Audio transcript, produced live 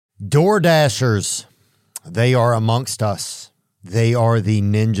DoorDashers, they are amongst us. They are the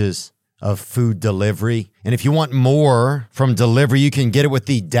ninjas of food delivery. And if you want more from delivery, you can get it with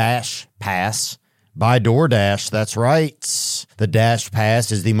the Dash Pass by DoorDash. That's right. The Dash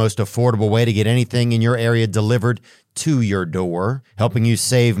Pass is the most affordable way to get anything in your area delivered to your door, helping you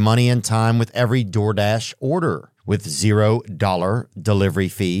save money and time with every DoorDash order. With $0 delivery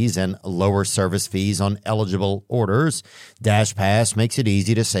fees and lower service fees on eligible orders, Dash Pass makes it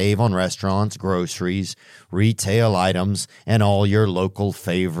easy to save on restaurants, groceries, retail items, and all your local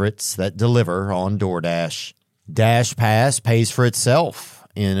favorites that deliver on DoorDash. Dash Pass pays for itself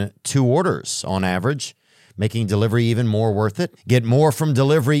in 2 orders on average, making delivery even more worth it. Get more from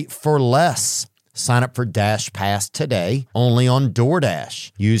delivery for less. Sign up for Dash Pass today, only on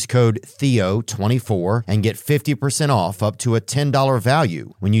DoorDash. Use code Theo24 and get 50% off up to a $10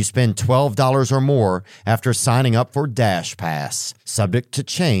 value when you spend $12 or more after signing up for Dash Pass. Subject to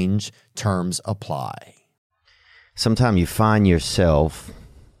change, terms apply. Sometimes you find yourself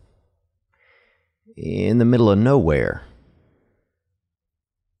in the middle of nowhere.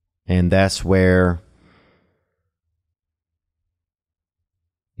 And that's where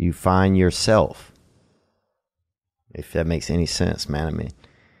you find yourself, if that makes any sense, man.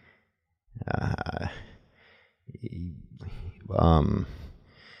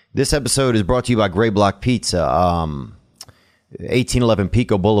 This episode is brought to you by Gray Block Pizza, 1811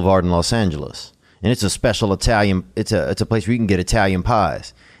 Pico Boulevard in Los Angeles, and it's a special Italian. It's a place where you can get Italian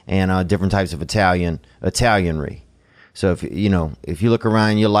pies and different types of Italianry. So if you look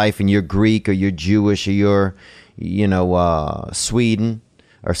around your life and you're Greek or you're Jewish or you're Sweden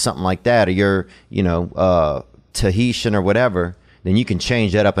or something like that, or you're, Tahitian or whatever, then you can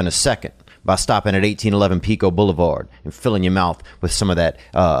change that up in a second by stopping at 1811 Pico Boulevard and filling your mouth with some of that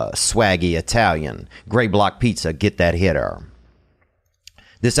swaggy Italian. Gray Block Pizza, get that hitter.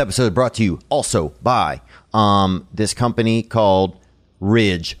 This episode is brought to you also by this company called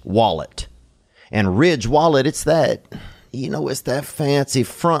Ridge Wallet. And Ridge Wallet, it's that fancy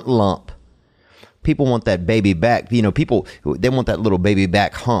front lump. People want that baby back, people, they want that little baby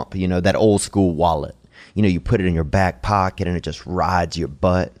back hump, that old school wallet. You put it in your back pocket and it just rides your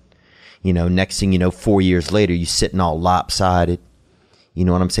butt. Next thing you know, 4 years later, you're sitting all lopsided. You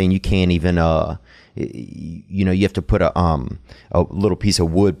know what I'm saying? You can't even, you have to put a little piece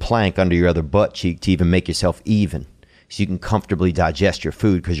of wood plank under your other butt cheek to even make yourself even. So you can comfortably digest your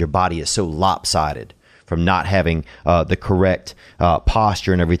food because your body is so lopsided from not having the correct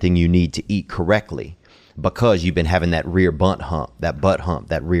posture and everything you need to eat correctly because you've been having that rear butt hump,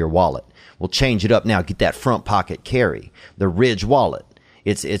 that rear wallet. Well, change it up now. Get that front pocket carry, the Ridge Wallet.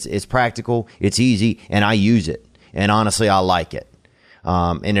 It's practical, it's easy, and I use it. And honestly, I like it.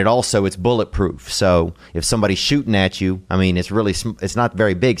 And it's bulletproof. So if somebody's shooting at you, it's not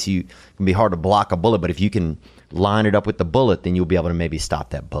very big, so it can be hard to block a bullet. But if you can line it up with the bullet, then you'll be able to maybe stop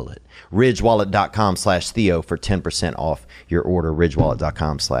that bullet. RidgeWallet.com/Theo for 10% off your order.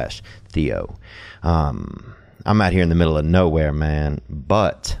 RidgeWallet.com/Theo. I'm out here in the middle of nowhere, man,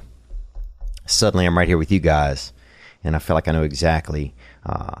 but suddenly I'm right here with you guys, and I feel like I know exactly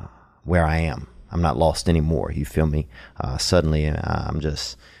where I am. I'm not lost anymore. You feel me? Suddenly, I'm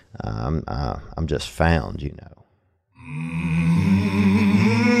just found.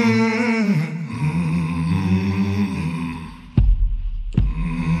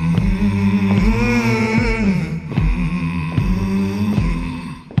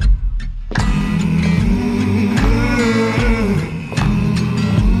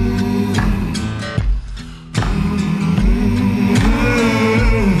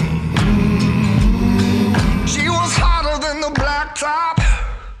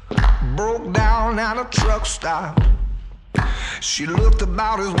 Truck stop. She looked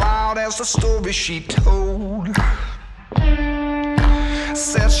about as wild as the story she told.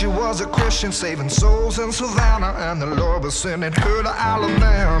 Said she was a Christian saving souls in Savannah, and the Lord was sending her to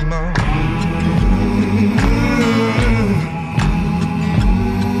Alabama.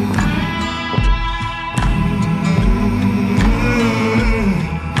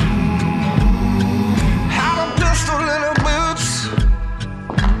 Had a pistol in her boots,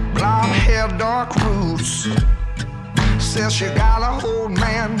 blonde hair, dark roots. Says she got a old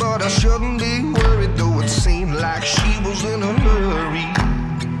man, but I shouldn't be worried, though it seemed like she was in a hurry.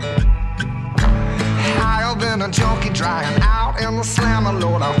 Higher than a junkie drying out in the slammer.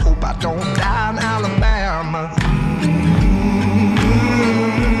 Lord, I hope I don't die in Alabama.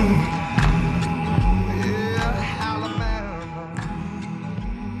 Yeah, Alabama.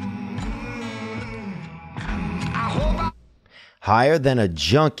 I hope Higher than a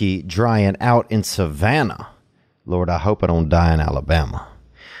junkie drying out in Savannah. Lord, I hope I don't die in Alabama.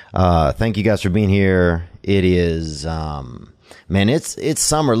 Thank you guys for being here. It is, man, it's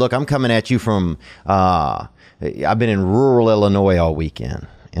summer. Look, I'm coming at you from, I've been in rural Illinois all weekend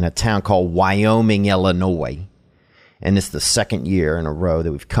in a town called Wyoming, Illinois. And it's the second year in a row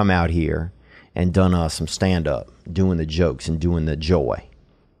that we've come out here and done some stand-up, doing the jokes and doing the joy,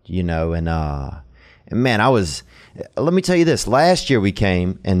 you know. And man, let me tell you this. Last year we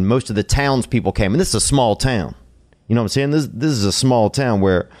came, and most of the townspeople came. And this is a small town. You know what I'm saying? This is a small town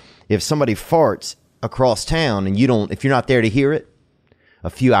where if somebody farts across town and if you're not there to hear it, a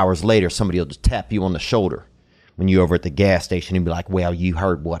few hours later, somebody will just tap you on the shoulder when you're over at the gas station and be like, well, you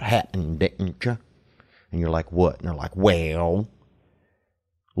heard what happened, didn't you? And you're like, what? And they're like, well,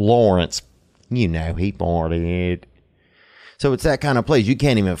 Lawrence, you know, he farted. So it's that kind of place. You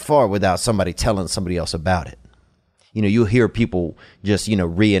can't even fart without somebody telling somebody else about it. You know, you'll hear people just, you know,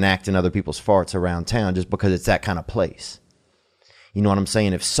 reenacting other people's farts around town just because it's that kind of place. You know what I'm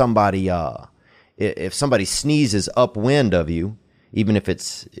saying? If somebody sneezes upwind of you, even if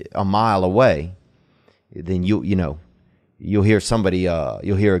it's a mile away, then you'll hear somebody,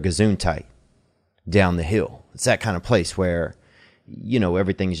 you'll hear a gazoon-tight down the hill. It's that kind of place where, you know,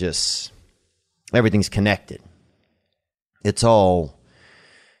 everything's connected. It's all,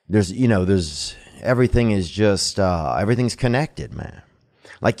 everything's connected, man.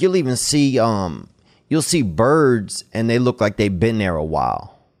 Like you'll even see, you'll see birds and they look like they've been there a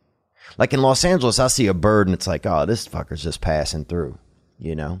while. Like in Los Angeles, I see a bird and it's like, oh, this fucker's just passing through,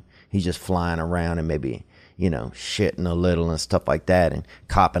 you know? He's just flying around and maybe, you know, shitting a little and stuff like that and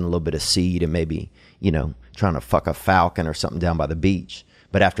copping a little bit of seed and maybe, you know, trying to fuck a falcon or something down by the beach.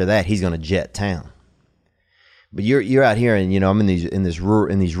 But after that, he's going to jet town. But you're out here and, you know, I'm in these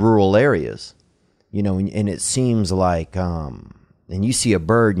rural areas, you know, and it seems like, and you see a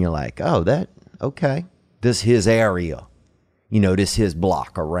bird and you're like, oh, okay, this his area, you know, this his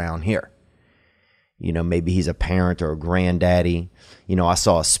block around here. You know, maybe he's a parent or a granddaddy. You know, I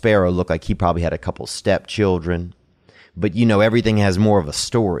saw a sparrow look like he probably had a couple stepchildren. But, you know, everything has more of a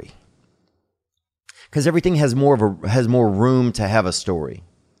story. Because everything has more room to have a story.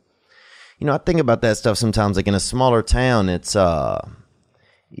 You know, I think about that stuff sometimes, like in a smaller town, it's,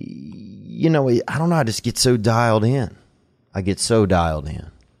 you know, I don't know, I just get so dialed in. I get so dialed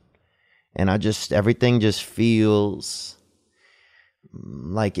in. And everything just feels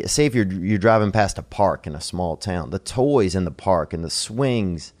like, say if you're driving past a park in a small town, the toys in the park and the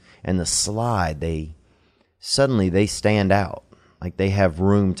swings and the slide, they stand out. Like they have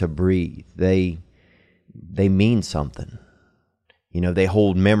room to breathe. They mean something. You know, they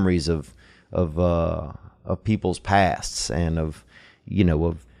hold memories of people's pasts and of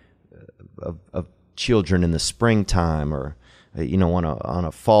children in the springtime or, you know, on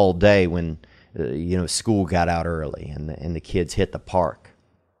a fall day when, you know, school got out early and the kids hit the park.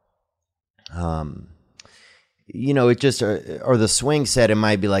 You know, it just, or the swing set, it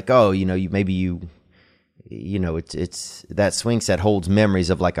might be like, oh, you know, it's that swing set holds memories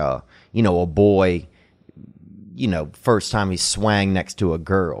of like a boy, you know, first time he swang next to a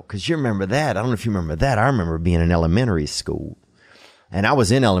girl. Cause you remember that. I don't know if you remember that. I remember being in elementary school and I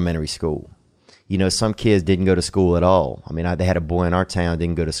was in elementary school. You know, some kids didn't go to school at all. I mean, they had a boy in our town,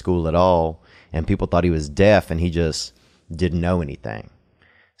 didn't go to school at all. And people thought he was deaf and he just didn't know anything.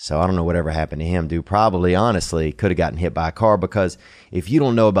 So I don't know whatever happened to him, dude. Probably, honestly, could have gotten hit by a car because if you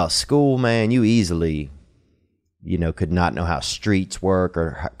don't know about school, man, you easily, you know, could not know how streets work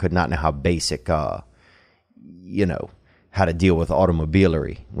or could not know how basic, you know, how to deal with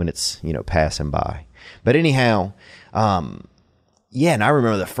automobilery when it's, you know, passing by. But anyhow, yeah, and I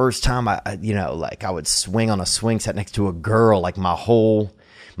remember the first time I you know, like I would swing on a swing set next to a girl, like my whole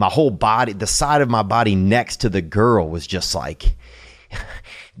body, the side of my body next to the girl was just like,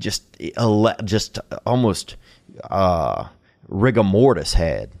 just almost rigor mortis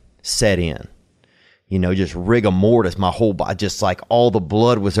had set in. You know, just rigor mortis, my whole body, just like all the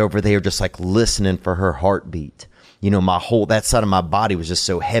blood was over there, just like listening for her heartbeat. You know, that side of my body was just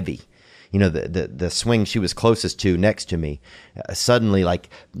so heavy. You know, the swing she was closest to next to me, suddenly like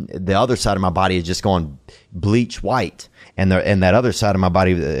the other side of my body had just gone bleach white. And that other side of my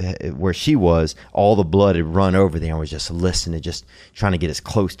body where she was, all the blood had run over there. I was just listening, just trying to get as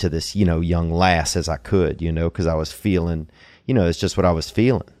close to this, you know, young lass as I could, you know, because I was feeling, you know, it's just what I was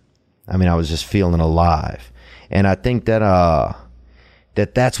feeling. I mean, I was just feeling alive. And I think that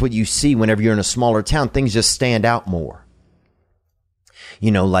that's what you see whenever you're in a smaller town. Things just stand out more. You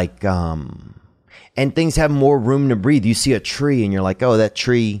know, like, and things have more room to breathe. You see a tree and you're like, oh, that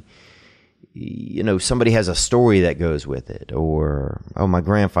tree, you know, somebody has a story that goes with it. Or, oh, my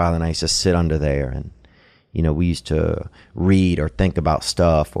grandfather and I used to sit under there and, You know, we used to read or think about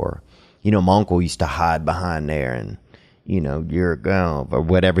stuff, or, you know, my uncle used to hide behind there and, you know, or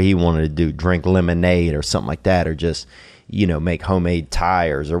whatever he wanted to do, drink lemonade or something like that, or just, you know, make homemade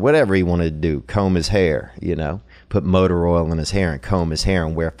tires or whatever he wanted to do, comb his hair, you know, put motor oil in his hair and comb his hair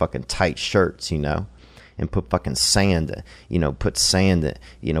and wear fucking tight shirts, you know, and put fucking sand, you know, put sand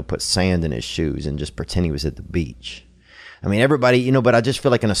in his shoes and just pretend he was at the beach. I mean, everybody, you know, but I just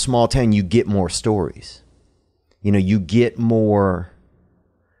feel like in a small town, you get more stories. You know, you get more,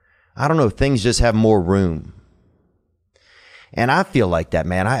 I don't know, things just have more room. And I feel like that,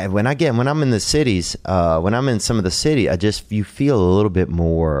 man. When I'm in the cities, when I'm in some of the city, you feel a little bit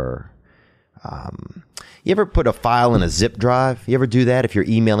more. You ever put a file in a zip drive? You ever do that? If you're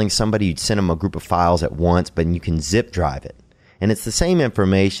emailing somebody, you'd send them a group of files at once, but you can zip drive it. And it's the same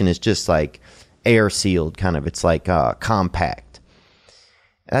information. It's just like air sealed, kind of. It's like compact.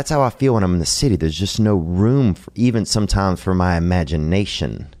 That's how I feel when I'm in the city. There's just no room, even sometimes for my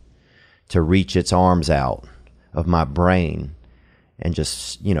imagination to reach its arms out of my brain and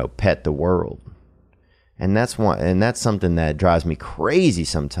just, you know, pet the world. And that's something that drives me crazy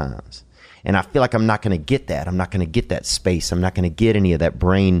sometimes. And I feel like I'm not going to get that. I'm not going to get that space. I'm not going to get any of that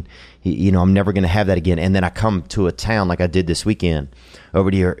brain. You know, I'm never going to have that again. And then I come to a town like I did this weekend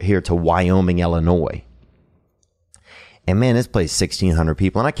over here to Wyoming, Illinois. And man, this place 1,600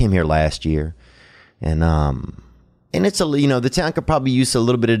 people. And I came here last year. And it's you know, the town could probably use a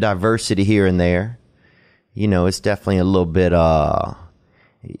little bit of diversity here and there. You know, it's definitely a little bit,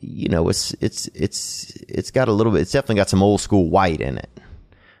 you know, it's got a little bit, it's definitely got some old school white in it.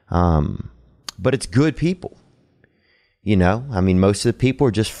 But it's good people. You know, I mean, most of the people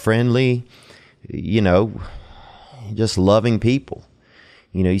are just friendly, you know, just loving people.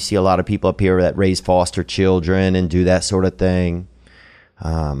 You know, you see a lot of people up here that raise foster children and do that sort of thing.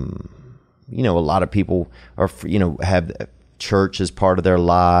 You know, a lot of people are, you know, have church as part of their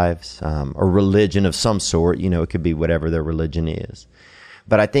lives, or religion of some sort. You know, it could be whatever their religion is.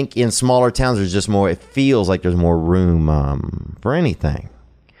 But I think in smaller towns, there's just more, it feels like there's more room for anything.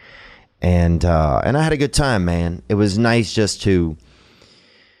 And I had a good time, man. It was nice just to,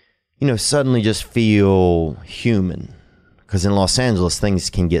 you know, suddenly just feel human. Because in Los Angeles, things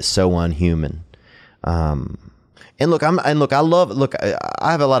can get so unhuman. And look, I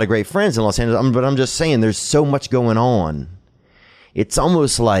have a lot of great friends in Los Angeles, but I'm just saying there's so much going on. It's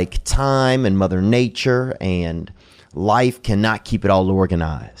almost like time and Mother Nature and life cannot keep it all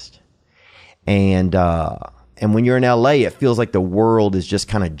organized. And when you're in LA, it feels like the world is just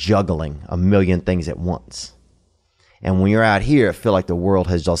kind of juggling a million things at once. And when you're out here, it feels like the world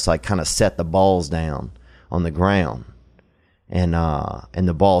has just like kind of set the balls down on the ground. And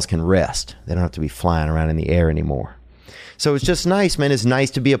the balls can rest. They don't have to be flying around in the air anymore. So it's just nice, man. It's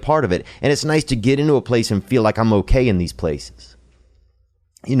nice to be a part of it. And it's nice to get into a place and feel like I'm okay in these places.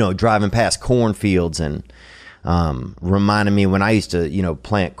 You know, driving past cornfields and reminding me when I used to, you know,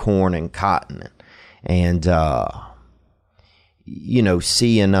 plant corn and cotton. And, you know,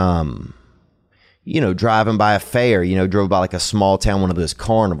 seeing, you know, driving by a fair, you know, drove by like a small town, one of those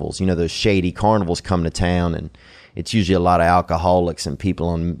carnivals, you know, those shady carnivals come to town, and it's usually a lot of alcoholics and people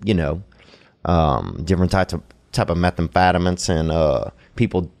on, you know, different type of methamphetamines, and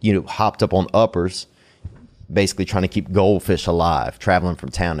people, you know, hopped up on uppers, basically trying to keep goldfish alive, traveling from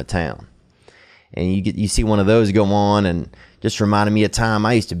town to town. And you see one of those go on, and just reminded me of time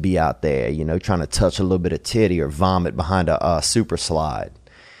I used to be out there, you know, trying to touch a little bit of titty or vomit behind a super slide.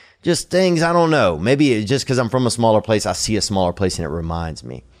 Just things, I don't know. Maybe it's just because I'm from a smaller place, I see a smaller place and it reminds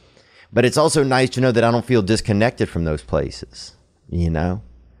me. But it's also nice to know that I don't feel disconnected from those places. You know,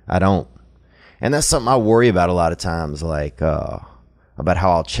 I don't. And that's something I worry about a lot of times, like about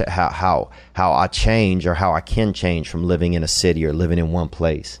how how I change, or how I can change from living in a city or living in one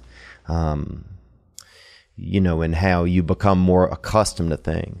place. You know, and how you become more accustomed to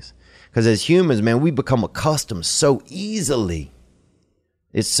things. Because as humans, man, we become accustomed so easily.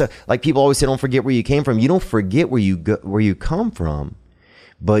 It's so, like people always say, don't forget where you came from. You don't forget where you come from,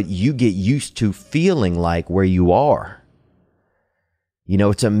 but you get used to feeling like where you are. You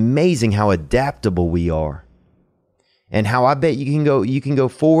know, it's amazing how adaptable we are, and how I bet you can go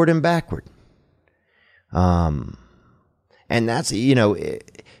forward and backward. And that's, you know,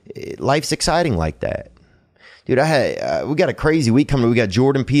 life's exciting like that. Dude, we got a crazy week coming. We got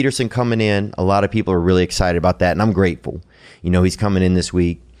Jordan Peterson coming in. A lot of people are really excited about that, and I'm grateful. You know, he's coming in this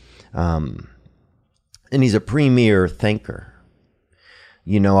week. And he's a premier thinker.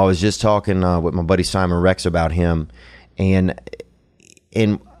 You know, I was just talking with my buddy Simon Rex about him, and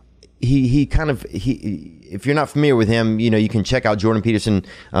if you're not familiar with him, you can check out Jordan Peterson.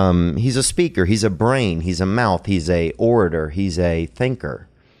 He's a speaker, he's a brain, he's a mouth, he's a orator, he's a thinker,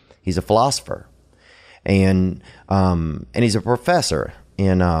 he's a philosopher, and he's a professor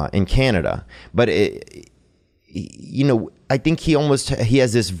in Canada. But I think he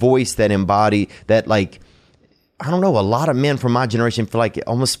has this voice that like, I don't know, a lot of men from my generation feel like it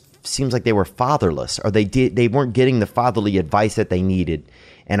almost seems like they were fatherless, or they weren't getting the fatherly advice that they needed.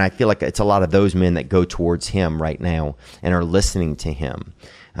 And I feel like it's a lot of those men that go towards him right now and are listening to him.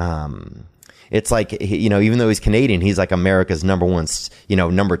 It's like, even though he's Canadian, he's like America's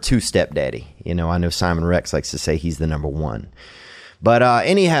number 2 stepdaddy. I know Simon Rex likes to say he's the number 1. But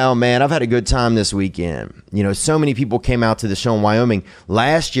anyhow, man, I've had a good time this weekend. So many people came out to the show in Wyoming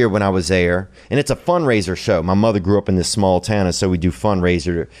last year when I was there, and it's a fundraiser show. My mother grew up in this small town, and so we do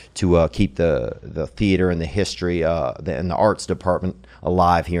fundraiser to keep the theater and the history and the arts department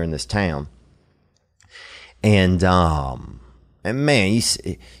alive here in this town. And man,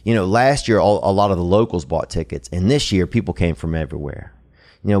 last year a lot of the locals bought tickets, and this year people came from everywhere.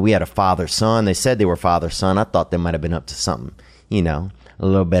 We had a father-son. They said they were father-son. I thought they might have been up to something. A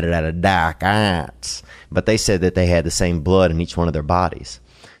little bit of that dark arts. But they said that they had the same blood in each one of their bodies.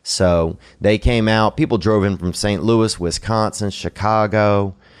 So they came out. People drove in from St. Louis, Wisconsin,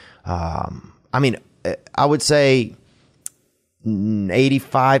 Chicago. I would say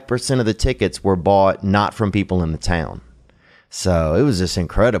 85% of the tickets were bought not from people in the town. So it was just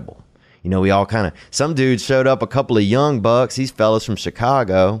incredible. We all some dudes showed up, a couple of young bucks, these fellas from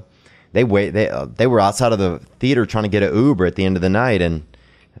Chicago. They were outside of the theater trying to get an Uber at the end of the night, and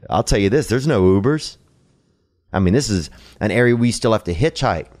I'll tell you this, there's no Ubers. This is an area we still have to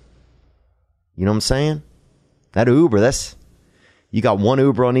hitchhike. You know what I'm saying? That Uber, you got one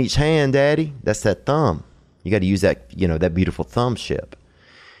Uber on each hand, Daddy. That's that thumb. You got to use that, that beautiful thumb ship.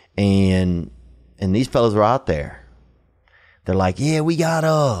 And these fellas were out there. They're like, yeah, we got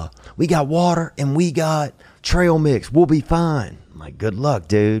water and we got trail mix. We'll be fine. I'm like, good luck,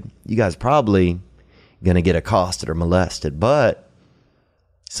 dude. You guys probably gonna get accosted or molested, but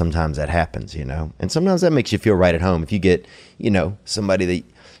sometimes that happens, and sometimes that makes you feel right at home. If you get, somebody that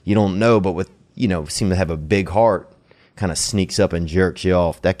you don't know, but with, seem to have a big heart, kind of sneaks up and jerks you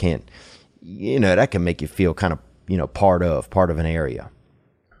off, that can make you feel kind of, part of an area.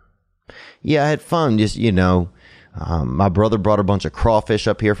 Yeah, I had fun. Just, my brother brought a bunch of crawfish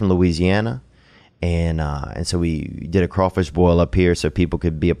up here from Louisiana. And so we did a crawfish boil up here so people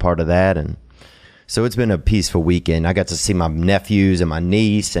could be a part of that. And so it's been a peaceful weekend. I got to see my nephews and my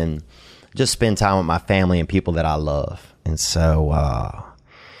niece and just spend time with my family and people that I love. And so,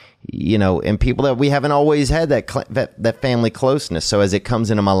 and people that we haven't always had that family closeness. So as it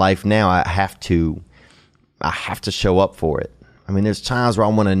comes into my life now, I have to show up for it. There's times where I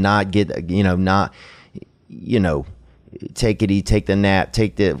want to not get, take it, take the nap,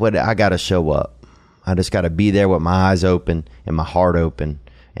 I got to show up. I just got to be there with my eyes open and my heart open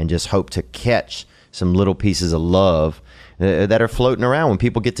and just hope to catch some little pieces of love that are floating around when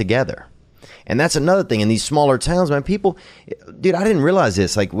people get together. And that's another thing in these smaller towns, man. People, dude, I didn't realize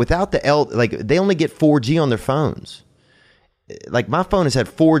this. Like without they only get 4G on their phones. Like my phone has had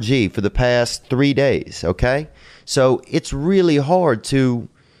 4G for the past 3 days. Okay. So it's really hard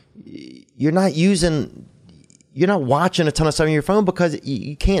you're not watching a ton of stuff on your phone because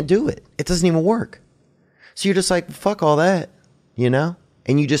you can't do it. It doesn't even work. So you're just like, fuck all that, and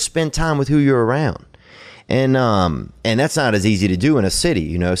you just spend time with who you're around. And that's not as easy to do in a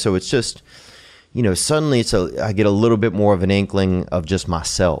city, so it's just, suddenly I get a little bit more of an inkling of just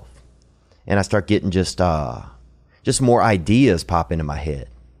myself, and I start getting just more ideas pop into my head.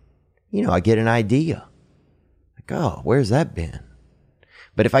 I get an idea like, oh, where's that been?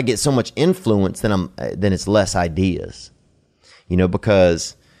 But if I get so much influence, then it's less ideas,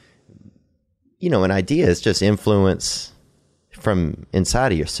 because, an idea is just influence from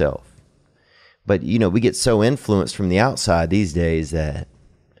inside of yourself. But, we get so influenced from the outside these days that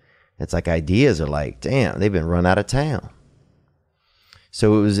it's like ideas are like, damn, they've been run out of town.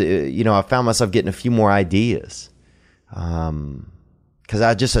 So it was, I found myself getting a few more ideas because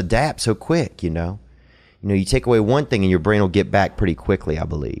I just adapt so quick, you take away one thing and your brain will get back pretty quickly, I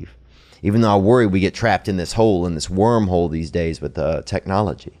believe. Even though I worry we get trapped in this wormhole these days with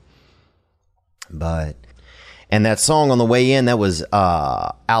technology. And that song on the way in, that was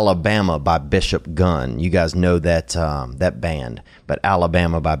Alabama by Bishop Gunn. You guys know that band. But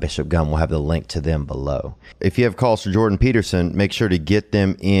Alabama by Bishop Gunn, we'll have the link to them below. If you have calls for Jordan Peterson, make sure to get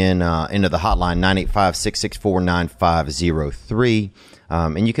them into the hotline, 985-664-9503.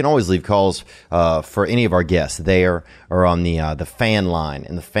 And you can always leave calls for any of our guests there or on the fan line.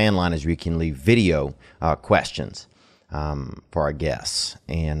 And the fan line is where you can leave video questions for our guests.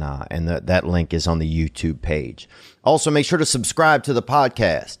 And that link is on the YouTube page. Also, make sure to subscribe to the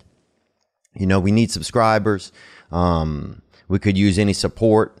podcast. You know, we need subscribers. We could use any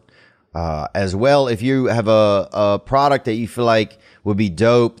support. As well, if you have a product that you feel like would be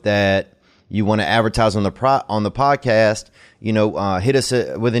dope that you want to advertise on the podcast, you know, hit us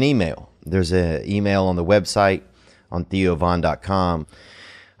with an email. There's an email on the website on theovon.com.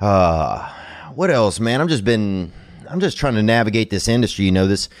 What else, man? I'm just trying to navigate this industry. You know,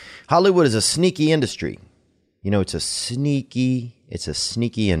 this Hollywood is a sneaky industry. You know, it's a sneaky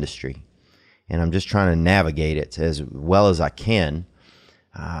industry, and I'm just trying to navigate it as well as I can.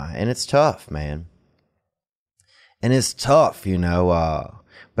 And it's tough, man. And it's tough, you know,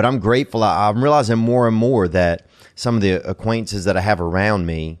 but I'm grateful. I'm realizing more and more that some of the acquaintances that I have around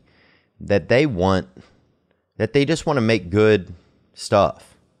me, that they just want to make good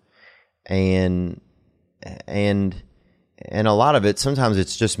stuff. And a lot of it, sometimes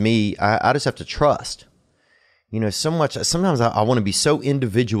it's just me. I just have to trust, you know, so much. Sometimes I want to be so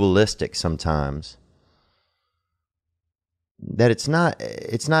individualistic sometimes that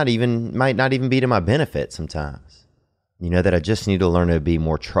might not even be to my benefit sometimes. You know, that I just need to learn to be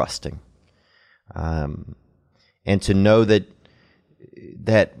more trusting. And to know that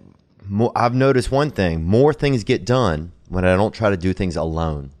I've noticed one thing, more things get done when I don't try to do things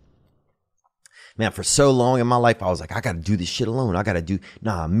alone. Man, for so long in my life, I was like, I got to do this shit alone. I can handle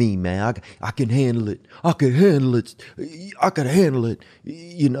it. I can handle it.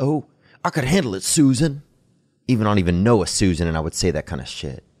 You know, I could handle it, Susan. Even I don't even know a Susan, and I would say that kind of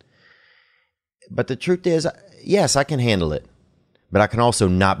shit. But the truth is, yes, I can handle it, but I can also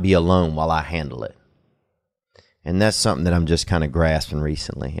not be alone while I handle it. And that's something that I'm just kind of grasping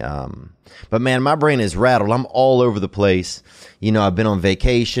recently. But man, my brain is rattled. I'm all over the place. You know, I've been on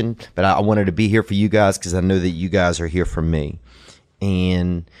vacation, but I wanted to be here for you guys because I know that you guys are here for me.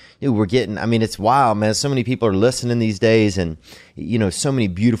 And you know, it's wild, man. So many people are listening these days, and you know, so many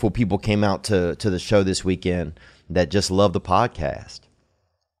beautiful people came out to the show this weekend that just love the podcast.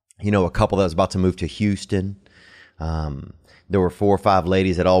 You know, a couple that was about to move to Houston. There were 4 or 5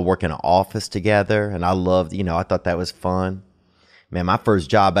 ladies that all work in an office together, and I thought that was fun. Man, my first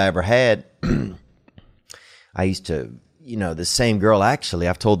job I ever had, I used to, you know, the same girl, actually,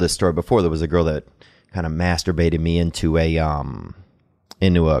 I've told this story before. There was a girl that kind of masturbated me into a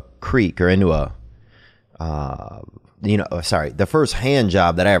creek, or the first hand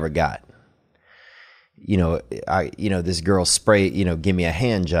job that I ever got. This girl give me a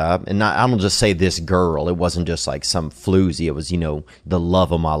hand job, and I don't just say this girl. It wasn't just like some floozy. It was, the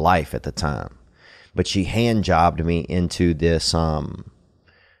love of my life at the time. But she hand jobbed me into this,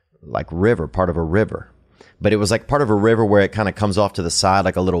 river, part of a river. But it was like part of a river where it kind of comes off to the side,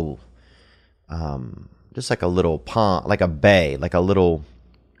 like a little, just like a little pond, like a bay, like a little,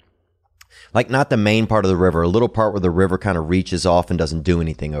 like not the main part of the river, a little part where the river kind of reaches off and doesn't do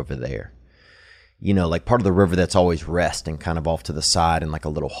anything over there. You know, like part of the river that's always resting kind of off to the side in like a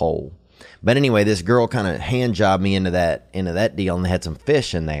little hole. But anyway, this girl kind of hand jobbed me into that deal, and they had some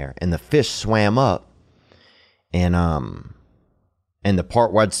fish in there, and the fish swam up, and the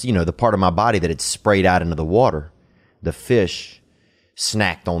part where it's, the part of my body that had sprayed out into the water, the fish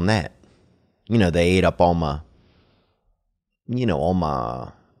snacked on that. They ate up all my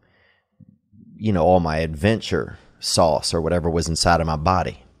adventure sauce or whatever was inside of my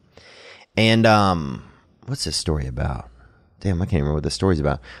body. And what's this story about? Damn, I can't remember what this story's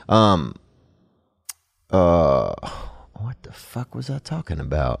about. What the fuck was I talking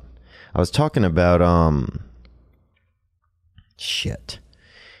about? I was talking about shit.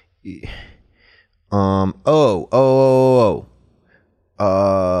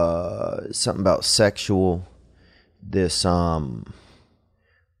 Something about sexual. This some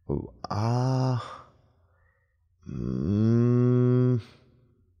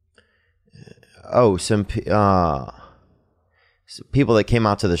people that came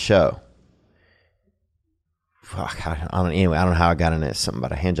out to the show. Fuck, I don't know how I got into it. Something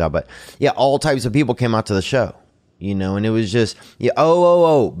about a hand job, but yeah, all types of people came out to the show, and it was just,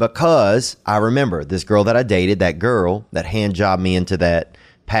 because I remember this girl that I dated, that girl that hand jobbed me into that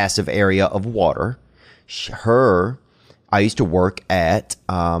passive area of water. I used to work at,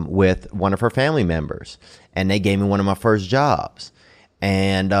 with one of her family members, and they gave me one of my first jobs.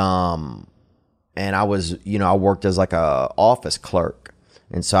 And I was, I worked as like a office clerk.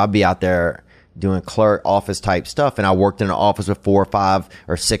 And so I'd be out there doing clerk office type stuff. And I worked in an office with 4 or 5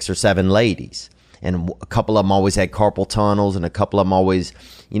 or 6 or 7 ladies. and a couple of them always had carpal tunnels, and a couple of them always,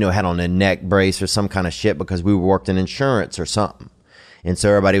 had on a neck brace or some kind of shit because we worked in insurance or something. And so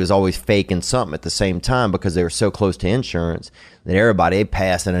everybody was always faking something at the same time because they were so close to insurance that everybody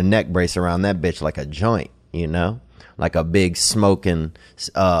passing a neck brace around that bitch like a joint, like a big smoking,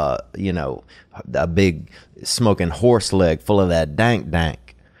 a big smoking horse leg full of that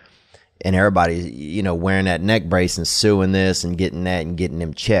dank. And everybody's, wearing that neck brace and suing this and getting that and getting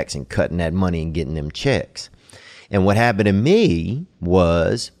them checks and cutting that money and getting them checks. And what happened to me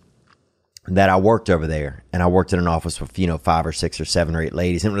was that I worked over there, and I worked in an office with, 5 or 6 or 7 or 8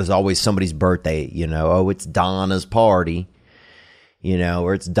 ladies. And it was always somebody's birthday, oh, it's Donna's party,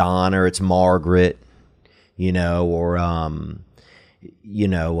 or it's Donna, or it's Margaret, or,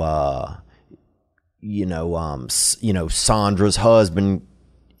 Sandra's husband,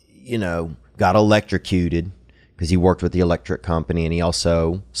 got electrocuted because he worked with the electric company, and he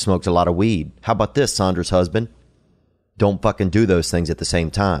also smoked a lot of weed. How about this, Sandra's husband? Don't fucking do those things at the same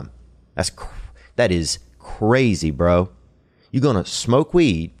time. That is crazy, bro. You're gonna smoke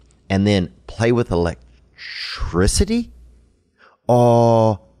weed and then play with electricity?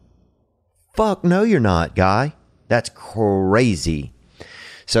 Oh, fuck no, you're not, guy. That's crazy.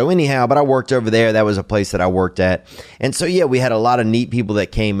 So anyhow, but I worked over there. That was a place that I worked at. And so, yeah, we had a lot of neat people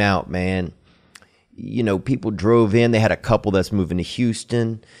that came out, man. People drove in. They had a couple that's moving to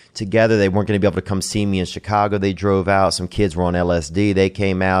Houston together. They weren't going to be able to come see me in Chicago. They drove out. Some kids were on LSD. They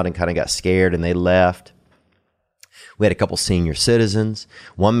came out and kind of got scared, and they left. We had a couple senior citizens.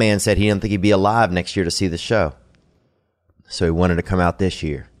 One man said he didn't think he'd be alive next year to see the show. So he wanted to come out this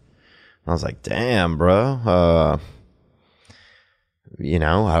year. I was like, damn, bro. I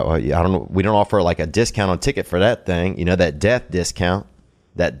don't know. We don't offer like a discount on ticket for that thing. That death discount,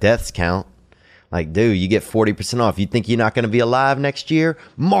 that deaths count. Like, dude, you get 40% off. You think you're not going to be alive next year?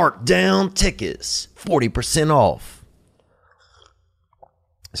 Mark down tickets, 40% off.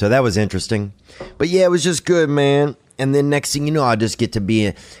 So that was interesting. But yeah, it was just good, man. And then next thing you know, I just get to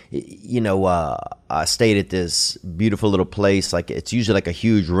be, I stayed at this beautiful little place. Like, it's usually like a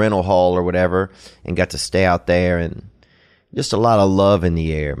huge rental hall or whatever, and got to stay out there, and just a lot of love in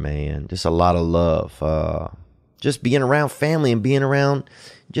the air, man. Just a lot of love. Just being around family and being around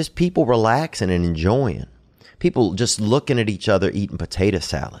just people relaxing and enjoying. People just looking at each other eating potato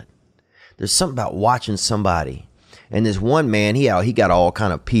salad. There's something about watching somebody. And this one man, he got all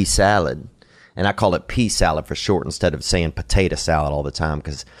kind of pea salad. And I call it pea salad for short instead of saying potato salad all the time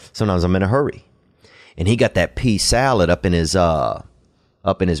because sometimes I'm in a hurry. And he got that pea salad up in his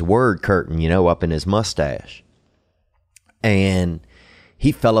word curtain, up in his mustache. And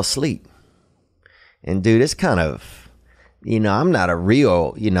he fell asleep. And dude, it's kind of, I'm not a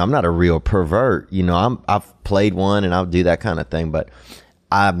real pervert. I've played one and I'll do that kind of thing, but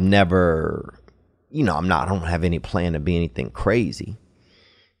I've never, I don't have any plan to be anything crazy,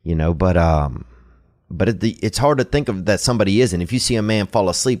 but it's hard to think of that somebody isn't. If you see a man fall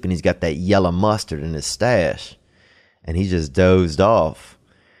asleep and he's got that yellow mustard in his stash and he just dozed off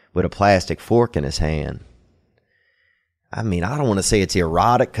with a plastic fork in his hand. I mean, I don't want to say it's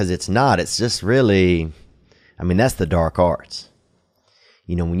erotic because it's not. It's just really, that's the dark arts.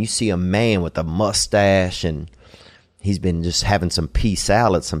 When you see a man with a mustache and he's been just having some pea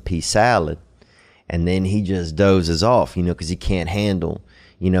salad, and then he just dozes off, because he can't handle,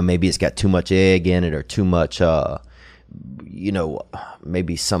 maybe it's got too much egg in it or too much,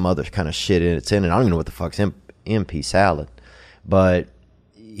 maybe some other kind of shit it's in it. I don't even know what the fuck's in pea salad, but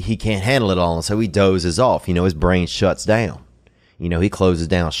he can't handle it all, and so he dozes off. His brain shuts down. He closes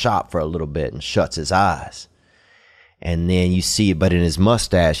down shop for a little bit and shuts his eyes. And then you see it, but in his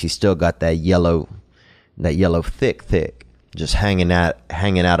mustache, he's still got that yellow thick, just hanging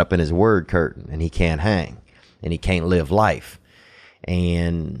out up in his word curtain, and he can't hang, and he can't live life.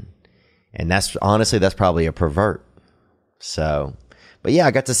 And that's probably a pervert. So, but yeah,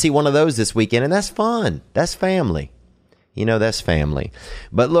 I got to see one of those this weekend, and that's fun. That's family. That's family.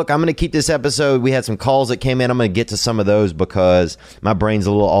 But look, I'm going to keep this episode. We had some calls that came in. I'm going to get to some of those because my brain's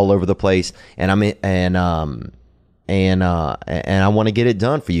a little all over the place, and I want to get it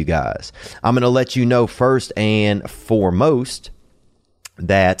done for you guys. I'm going to let you know first and foremost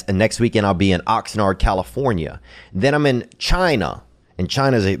that next weekend I'll be in Oxnard, California. Then I'm in China. And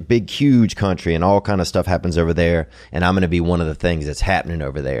China's a big, huge country, and all kind of stuff happens over there. And I'm going to be one of the things that's happening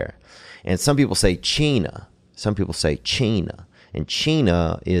over there. And some people say China. Some people say China, and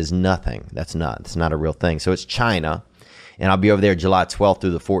China is nothing. It's not a real thing. So it's China, and I'll be over there July 12th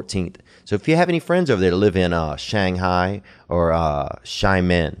through the 14th. So if you have any friends over there that live in Shanghai or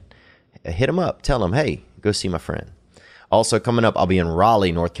Xiamen, hit them up. Tell them, hey, go see my friend. Also coming up, I'll be in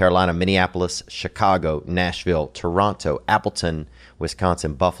Raleigh, North Carolina, Minneapolis, Chicago, Nashville, Toronto, Appleton,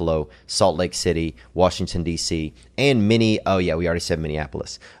 Wisconsin, Buffalo, Salt Lake City, Washington, D.C., and we already said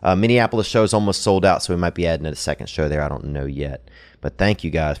Minneapolis. Minneapolis show is almost sold out, so we might be adding a second show there. I don't know yet. But thank you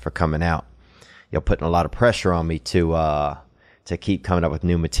guys for coming out. You're putting a lot of pressure on me to keep coming up with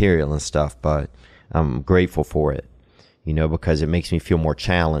new material and stuff, but I'm grateful for it, because it makes me feel more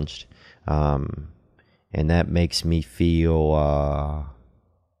challenged. And that makes me feel,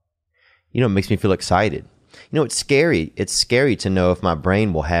 it makes me feel excited. It's scary. It's scary to know if my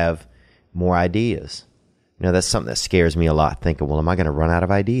brain will have more ideas. That's something that scares me a lot. Thinking, well, am I going to run out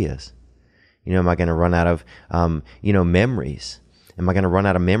of ideas? Am I going to run out of, memories? Am I going to run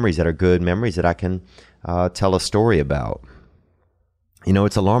out of memories that are good memories that I can tell a story about?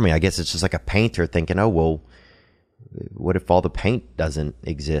 It's alarming. I guess it's just like a painter thinking, oh, well, what if all the paint doesn't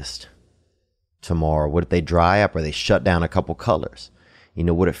exist tomorrow? What if they dry up or they shut down a couple colors?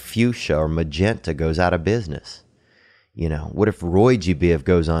 What if fuchsia or magenta goes out of business? What if Roy G. Biv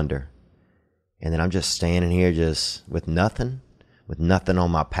goes under? And then I'm just standing here just with nothing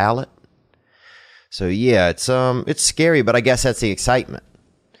on my palate. So yeah, it's scary, but I guess that's the excitement.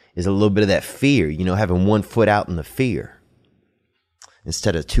 Is a little bit of that fear, having 1 foot out in the fear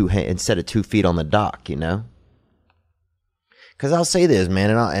instead of 2 feet on the dock, Because I'll say this, man,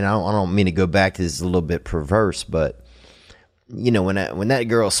 and I don't mean to go back to this a little bit perverse, but when that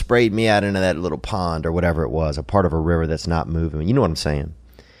girl sprayed me out into that little pond or whatever it was, a part of a river that's not moving, you know what I'm saying?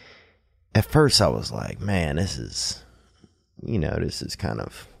 At first I was like, man, this is kind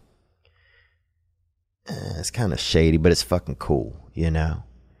of, it's kind of shady, but it's fucking cool,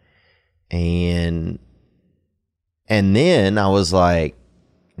 And then I was like,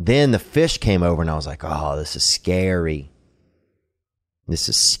 then the fish came over and I was like, oh, this is scary. This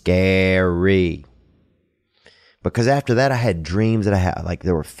is scary. Because after that, I had dreams that I had, like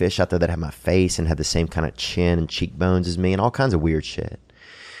there were fish out there that had my face and had the same kind of chin and cheekbones as me and all kinds of weird shit.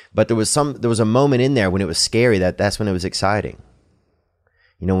 But there was a moment in there when it was scary that's when it was exciting.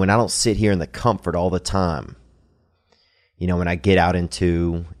 When I don't sit here in the comfort all the time. When I get out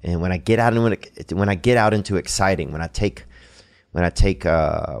into exciting, when I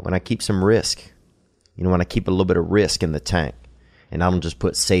keep some risk, when I keep a little bit of risk in the tank and I don't just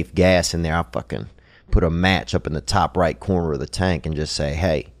put safe gas in there, I fucking put a match up in the top right corner of the tank and just say,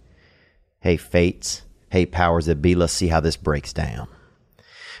 hey fates, hey powers that be, let's see how this breaks down.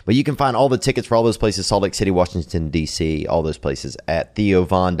 But you can find all the tickets for all those places, Salt Lake City, Washington, D.C., all those places at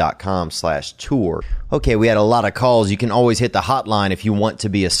theovon.com/tour. Okay, we had a lot of calls. You can always hit the hotline if you want to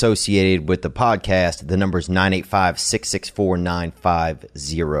be associated with the podcast. The number is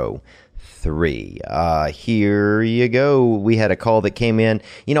 985-664-9503. Here you go. We had a call that came in.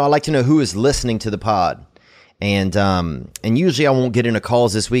 I like to know who is listening to the pod. And usually I won't get into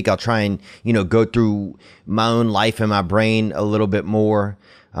calls this week. I'll try and, go through my own life and my brain a little bit more.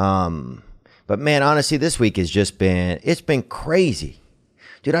 But man, honestly, this week it's been crazy.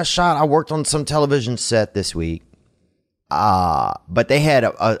 Dude, I worked on some television set this week. But they had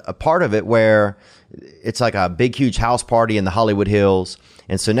a part of it where it's like a big, huge house party in the Hollywood Hills.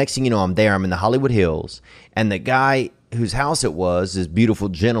 And so next thing you know, I'm in the Hollywood Hills, and the guy whose house it was, this beautiful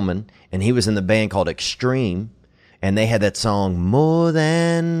gentleman, and he was in the band called Extreme, and they had that song, More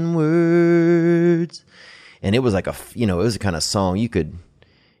Than Words. And it was like it was a kind of song you could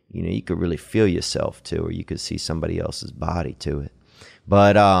really feel yourself to, or you could see somebody else's body to it.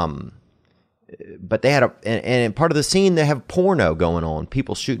 But they had and part of the scene, they have porno going on,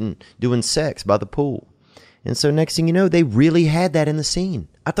 people doing sex by the pool. And so next thing you know, they really had that in the scene.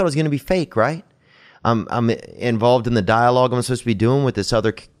 I thought it was going to be fake, right? I'm involved in the dialogue I'm supposed to be doing with this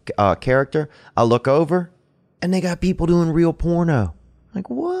other character. I look over, and they got people doing real porno. Like,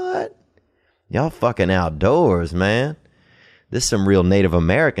 what? Y'all fucking outdoors, man. This is some real Native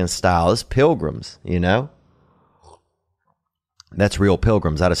American style. This is Pilgrims, That's real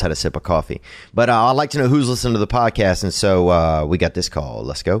Pilgrims. I just had a sip of coffee. But I'd like to know who's listening to the podcast, and so we got this call.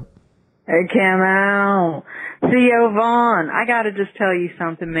 Let's go. Hey, Camo. Theo Vaughn. I got to just tell you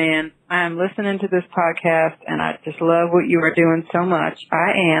something, man. I'm listening to this podcast, and I just love what you are doing so much.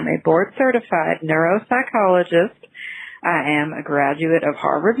 I am a board-certified neuropsychologist. I am a graduate of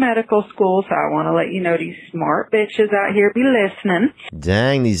Harvard Medical School, so I want to let you know these smart bitches out here be listening.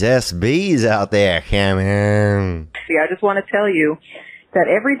 Dang, these SBs out there, Camo. See, I just want to tell you that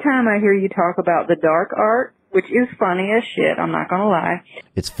every time I hear you talk about the dark art, which is funny as shit, I'm not going to lie.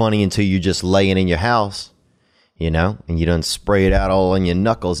 It's funny until you just laying in your house, and you done spray it out all on your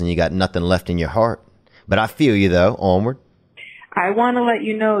knuckles and you got nothing left in your heart. But I feel you, though. Onward. I want to let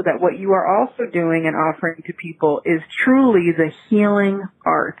you know that what you are also doing and offering to people is truly the healing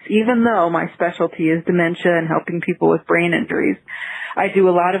arts. Even though my specialty is dementia and helping people with brain injuries, I do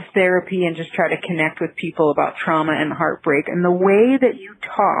a lot of therapy and just try to connect with people about trauma and heartbreak. And the way that you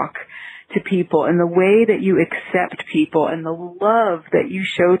talk to people and the way that you accept people and the love that you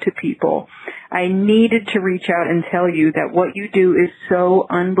show to people, I needed to reach out and tell you that what you do is so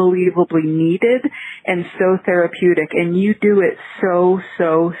unbelievably needed and so therapeutic, and you do it so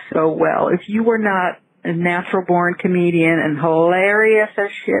well. If you were not a natural born comedian and hilarious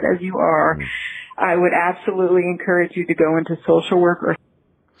as shit as you are, I would absolutely encourage you to go into social work. Or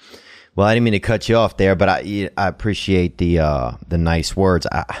Well, I didn't mean to cut you off there, but I appreciate the nice words.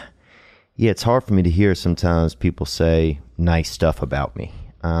 Yeah, it's hard for me to hear sometimes people say nice stuff about me.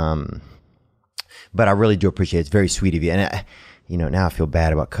 But I really do appreciate it. It's very sweet of you. And, now I feel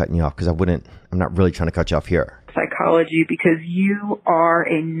bad about cutting you off because I'm not really trying to cut you off here. Psychology, because you are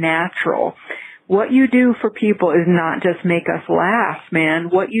a natural. What you do for people is not just make us laugh, man.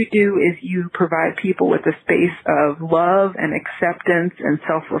 What you do is you provide people with a space of love and acceptance and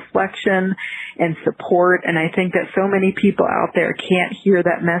self-reflection and support. And I think that so many people out there can't hear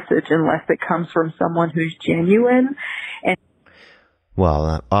that message unless it comes from someone who's genuine. And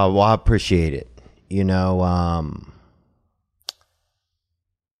Well, I appreciate it.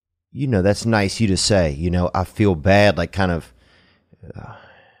 That's nice of you to say. I feel bad, like kind of,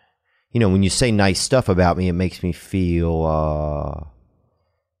 when you say nice stuff about me, it makes me feel,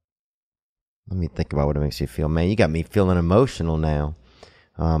 let me think about what it makes you feel. Man, you got me feeling emotional now.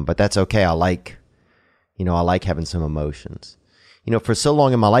 But that's okay. I like having some emotions. For so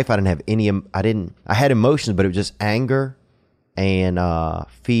long in my life, I didn't have any, I had emotions, but it was just anger and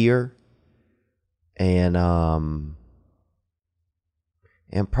fear and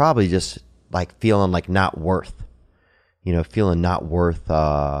probably just like feeling like not worth, feeling not worth,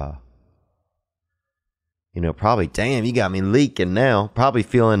 probably, damn, you got me leaking now. Probably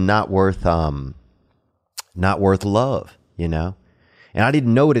feeling not worth love, And I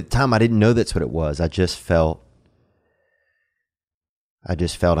didn't know it at the time. I didn't know that's what it was. I just felt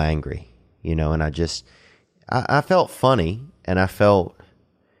angry, and I felt funny, and I felt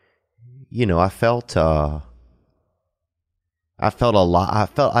I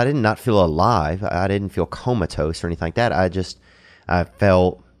did not feel alive. I didn't feel comatose or anything like that. I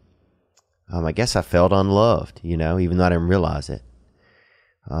felt, I guess I felt unloved, even though I didn't realize it.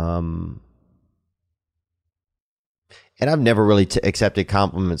 And I've never really accepted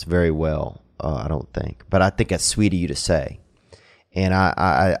compliments very well, I don't think. But I think that's sweet of you to say. And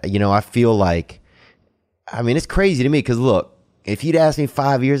I feel like, it's crazy to me because, look, if you'd asked me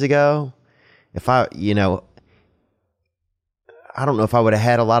 5 years ago, I don't know if I would have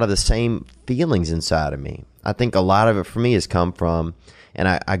had a lot of the same feelings inside of me. I think a lot of it for me has come from, and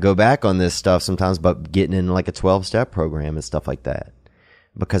I go back on this stuff sometimes, but getting in like a 12-step program and stuff like that,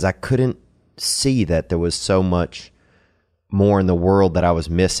 because I couldn't see that there was so much more in the world that I was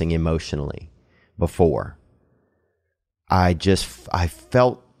missing emotionally before. I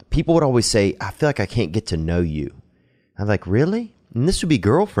felt, people would always say, I feel like I can't get to know you. I'm like, really? And this would be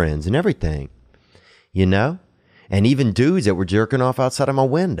girlfriends and everything, And even dudes that were jerking off outside of my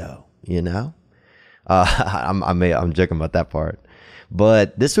window, I'm joking about that part.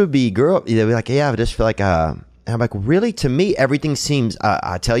 But this would be they'd be like, yeah, I just feel like, and I'm like, really? To me, everything seems,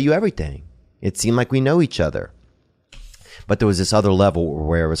 I tell you everything. It seemed like we know each other. But there was this other level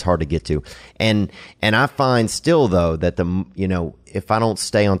where it was hard to get to. And I find still, though, that if I don't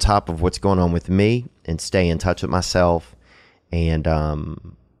stay on top of what's going on with me and stay in touch with myself and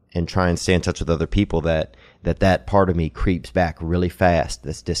try and stay in touch with other people, that part of me creeps back really fast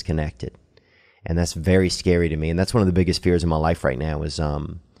that's disconnected. And that's very scary to me. And that's one of the biggest fears in my life right now is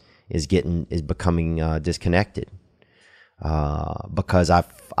becoming disconnected. Because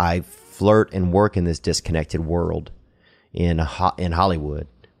I flirt and work in this disconnected world in Hollywood.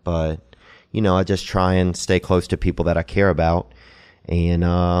 But, I just try and stay close to people that I care about and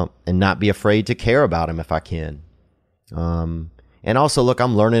not be afraid to care about them if I can. And also, look,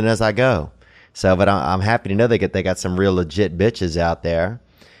 I'm learning as I go. So, but I'm happy to know they got some real legit bitches out there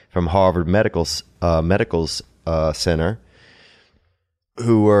from Harvard Medical Center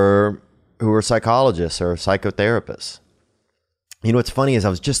who are psychologists or psychotherapists. What's funny is I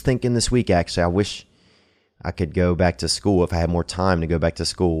was just thinking this week, actually, I wish I could go back to school if I had more time to go back to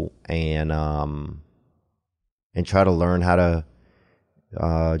school and try to learn how to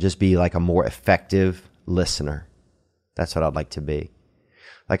just be like a more effective listener. That's what I'd like to be.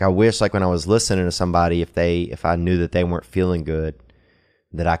 Like I wish, like when I was listening to somebody, if I knew that they weren't feeling good,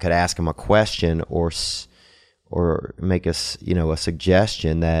 that I could ask them a question or or make us, a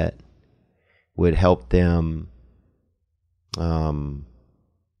suggestion that would help them, would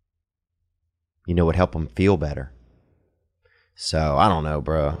help them feel better. So I don't know,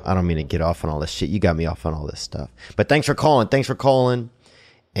 bro. I don't mean to get off on all this shit. You got me off on all this stuff. But thanks for calling.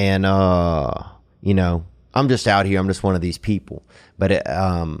 And, I'm just out here. I'm just one of these people. But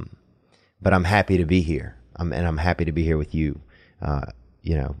I'm happy to be here. I'm happy to be here with you,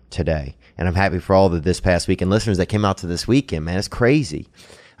 today. And I'm happy for all of this past weekend listeners that came out to this weekend, man. It's crazy.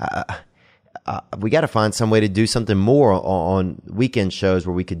 We got to find some way to do something more on weekend shows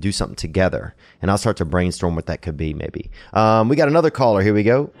where we could do something together. And I'll start to brainstorm what that could be, maybe. We got another caller. Here we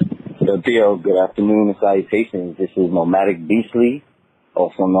go. So, Theo, good afternoon and salutations. This is Nomadic Beastly,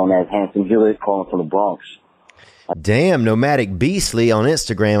 also known as Handsome Hewitt, calling from the Bronx. Damn, Nomadic Beastly on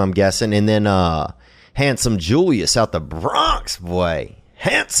Instagram, I'm guessing. And then Handsome Julius out the Bronx, boy.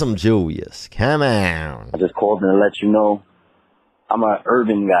 Handsome Julius. Come on. I just called in to let you know I'm an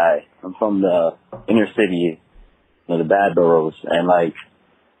urban guy. I'm from the inner city, the bad boroughs. And,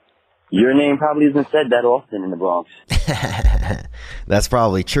 your name probably isn't said that often in the Bronx. That's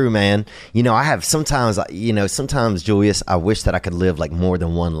probably true, man. I have sometimes, Julius, I wish that I could live more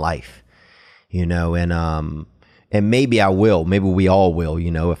than one life, and maybe I will, maybe we all will,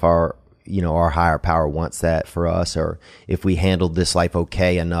 if our higher power wants that for us, or if we handled this life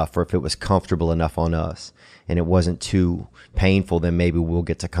okay enough, or if it was comfortable enough on us and it wasn't too painful, then maybe we'll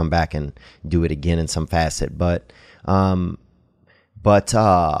get to come back and do it again in some facet. But sometimes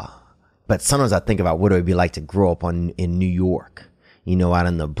I think about what it would be like to grow up in New York, out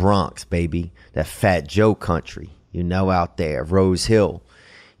in the Bronx, baby, that Fat Joe country, out there, Rose Hill,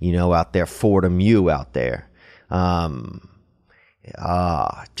 out there, Fordham U out there.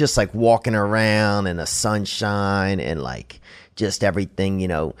 Just walking around in the sunshine and just everything,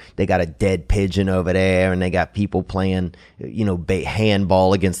 they got a dead pigeon over there and they got people playing,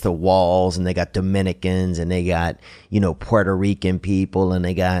 handball against the walls, and they got Dominicans and they got, Puerto Rican people, and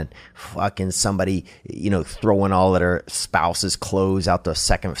they got fucking somebody, throwing all of their spouse's clothes out the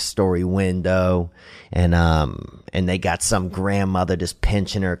second story window. And they got some grandmother just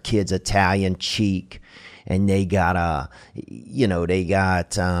pinching her kid's Italian cheek. And they got,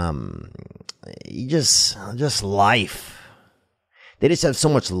 just life. They just have so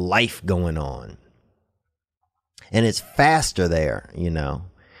much life going on. And it's faster there,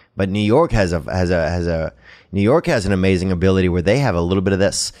 But New York has an amazing ability where they have a little bit of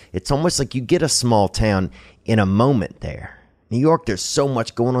this. It's almost like you get a small town in a moment there. New York, there's so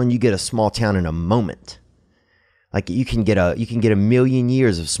much going on. You get a small town in a moment. You can get a million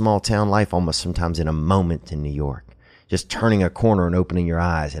years of small town life almost sometimes in a moment in New York. Just turning a corner and opening your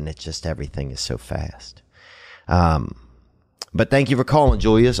eyes, and it's just everything is so fast. But thank you for calling,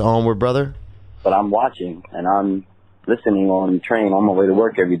 Julius. Onward, brother. But I'm watching, and I'm listening on the train on my way to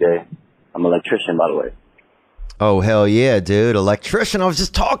work every day. I'm an electrician, by the way. Oh, hell yeah, dude. Electrician. I was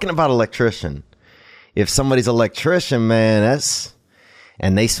just talking about electrician. If somebody's electrician, man,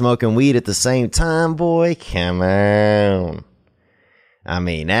 and they smoking weed at the same time, boy, come on. I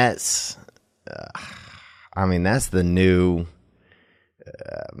mean, that's the new,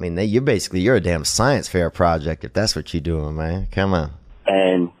 you're a damn science fair project if that's what you're doing, man. Come on.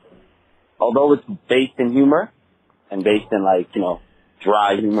 And although it's based in humor and based in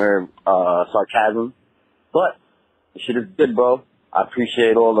dry humor, sarcasm, but the shit is good, bro. I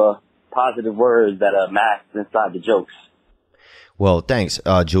appreciate all the positive words that are masked inside the jokes. Well, thanks,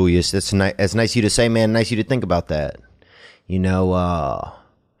 Julius. That's nice of you to say, man. Nice of you to think about that.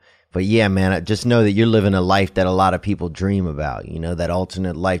 But yeah, man, just know that you're living a life that a lot of people dream about. That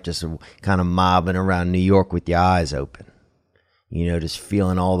alternate life, just kind of mobbing around New York with your eyes open. Just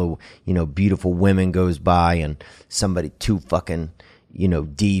feeling all the, beautiful women goes by and two fucking,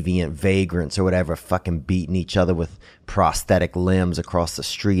 deviant vagrants or whatever fucking beating each other with prosthetic limbs across the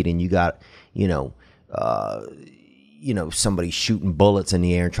street. And you got, somebody shooting bullets in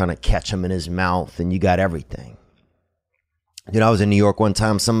the air and trying to catch him in his mouth, and you got everything. Dude, I was in New York one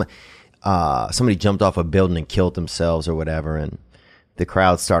time. Somebody jumped off a building and killed themselves or whatever, and the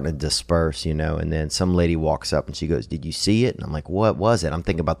crowd's starting to disperse, and then some lady walks up and she goes, "Did you see it?" And I'm like, "What was it?" I'm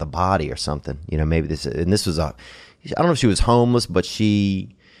thinking about the body or something, maybe this was I don't know if she was homeless, but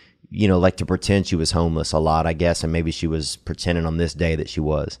she, liked to pretend she was homeless a lot, I guess, and maybe she was pretending on this day that she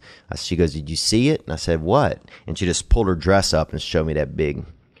was. She goes, "Did you see it?" And I said, "What?" And she just pulled her dress up and showed me that big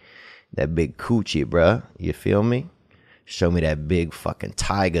coochie, bruh. You feel me? Show me that big fucking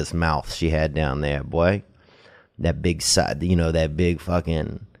tiger's mouth she had down there, boy. That big side, that big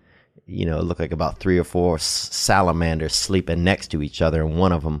fucking, it looked like about 3 or 4 salamanders sleeping next to each other, and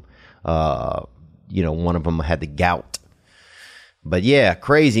one of them, one of them had the gout. But yeah,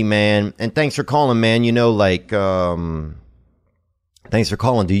 crazy, man. And thanks for calling, man. Thanks for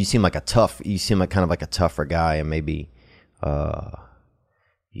calling, dude. You seem like kind of like a tougher guy, and maybe, I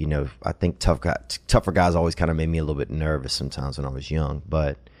think tougher guys always kind of made me a little bit nervous sometimes when I was young.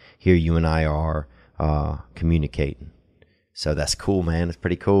 But here you and I are communicating. So that's cool, man. It's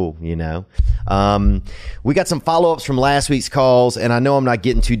pretty cool, We got some follow-ups from last week's calls, and I know I'm not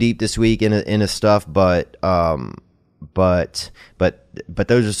getting too deep this week into stuff, but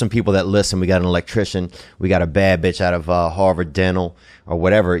those are some people that listen. We got an electrician. We got a bad bitch out of Harvard Dental or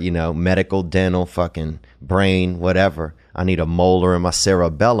whatever, medical, dental, fucking brain, whatever. I need a molar in my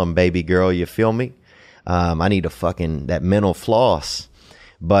cerebellum, baby girl. You feel me? I need that mental floss.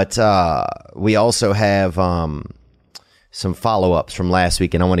 But we also have some follow-ups from last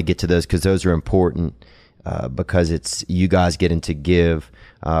week, and I want to get to those because those are important because it's you guys getting to give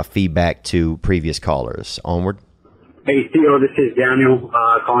feedback to previous callers. Onward. Hey, Theo, this is Daniel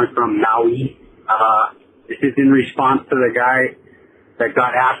calling from Maui. This is in response to the guy that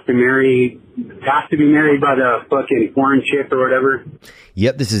got asked to be married by the fucking foreign chick or whatever.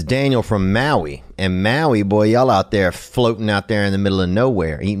 Yep, this is Daniel from Maui. And Maui, boy, y'all out there floating out there in the middle of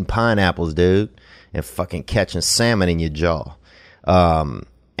nowhere, eating pineapples, dude, and fucking catching salmon in your jaw.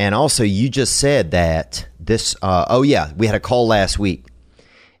 And also, you just said that this, we had a call last week,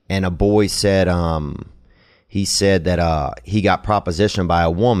 and a boy said, he said that he got propositioned by a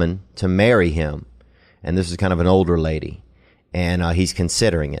woman to marry him, and this is kind of an older lady, and he's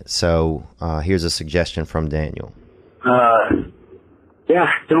considering it. So here's a suggestion from Daniel.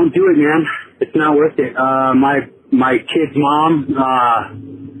 Yeah, don't do it, man. It's not worth it. My kid's mom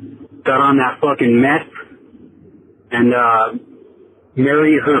got on that fucking meth and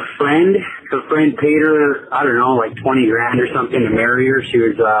married her friend. Her friend paid her, I don't know, like $20,000 or something to marry her. She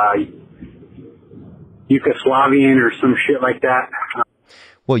was Yugoslavian or some shit like that.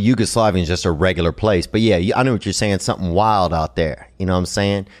 Well, Yugoslavia is just a regular place. But yeah, I know what you're saying. Something wild out there. You know what I'm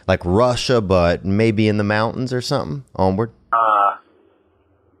saying? Like Russia, but maybe in the mountains or something. Onward.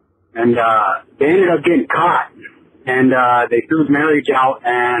 And they ended up getting caught. And they threw the marriage out.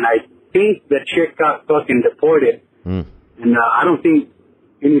 And I think the chick got fucking deported. And I don't think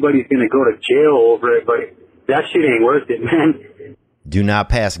anybody's going to go to jail over it. But that shit ain't worth it, man. Do not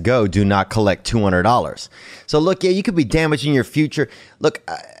pass go. Do not collect $200. So look, yeah, you could be damaging your future. Look,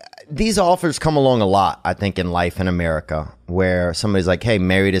 these offers come along a lot, I think, in life in America, where somebody's like, hey,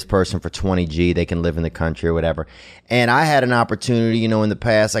 marry this person for $20,000. They can live in the country or whatever. And I had an opportunity, in the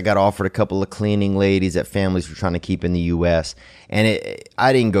past. I got offered a couple of cleaning ladies that families were trying to keep in the U.S. And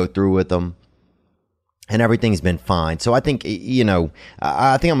I didn't go through with them. And everything's been fine. So I think, I think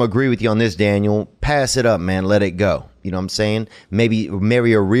I'm going to agree with you on this, Daniel. Pass it up, man. Let it go. You know what I'm saying? Maybe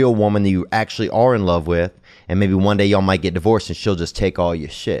marry a real woman that you actually are in love with. And maybe one day y'all might get divorced and she'll just take all your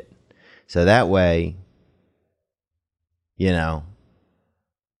shit. So that way,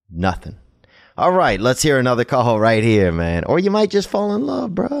 nothing. All right. Let's hear another call right here, man. Or you might just fall in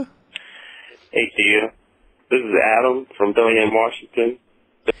love, bro. Hey, Tia. This is Adam from Bellingham, Washington.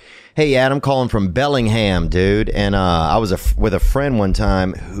 Hey, Adam, calling from Bellingham, dude. And I was with a friend one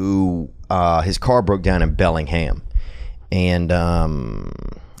time who his car broke down in Bellingham. And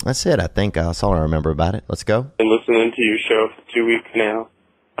that's it, I think. That's all I remember about it. Let's go. Been listening to your show for 2 weeks now.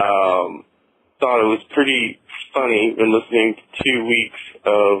 Thought it was pretty funny. Been listening to 2 weeks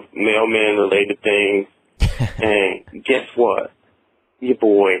of mailman-related things. And guess what? Your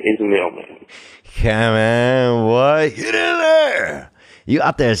boy is a mailman. Come on, boy. Get in there. You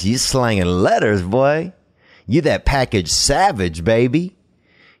out there, you slanging letters, boy. You that package savage, baby.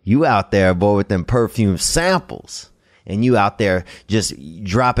 You out there, boy, with them perfume samples. And you out there just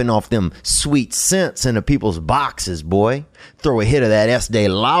dropping off them sweet scents into people's boxes, boy. Throw a hit of that Estee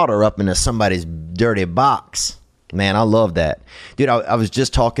Lauder up into somebody's dirty box. Man, I love that. Dude, I was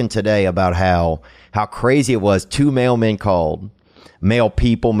just talking today about how crazy it was. 2 mailmen called. Male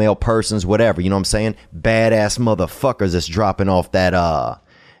people, male persons, whatever, you know what I'm saying? Badass motherfuckers that's dropping off that,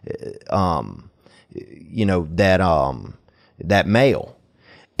 that mail.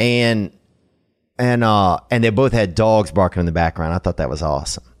 And they both had dogs barking in the background. I thought that was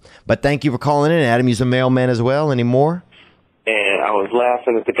awesome. But thank you for calling in, Adam. You're a mailman as well. Any more? And I was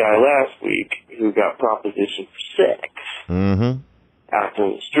laughing at the guy last week who got propositioned for sex. Out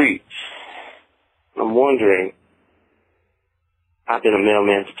in the streets. I'm wondering, I've been a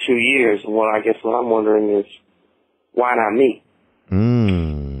mailman for 2 years, and what I'm wondering is, why not me?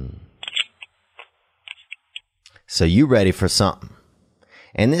 So you ready for something?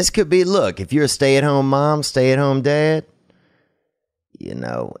 And this could be, look, if you're a stay-at-home mom, stay-at-home dad, You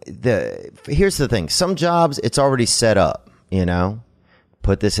know, here's the thing. Some jobs, it's already set up, you know.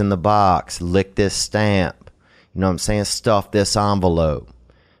 Put this in the box, lick this stamp. You know what I'm saying? Stuff this envelope.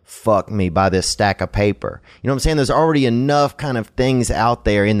 Fuck me, buy this stack of paper. You know what I'm saying? There's already enough kind of things out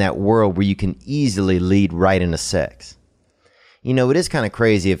there in that world where you can easily lead right into sex. You know, it is kind of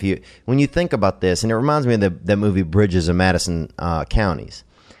crazy when you think about this, and it reminds me of that movie Bridges of Madison Counties,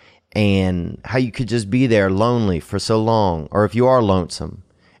 and how you could just be there lonely for so long, or if you are lonesome,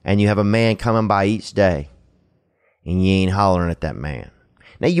 and you have a man coming by each day, and you ain't hollering at that man.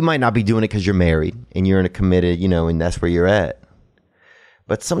 Now, you might not be doing it because you're married and you're in a committed, you know, and that's where you're at.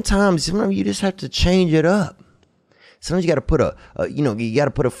 But sometimes you just have to change it up. Sometimes you got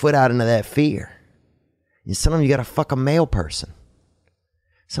to put a foot out into that fear. And sometimes you got to fuck a male person.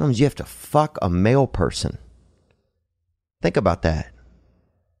 Sometimes you have to fuck a male person. Think about that.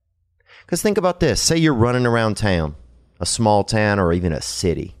 Because think about this. Say you're running around town, a small town or even a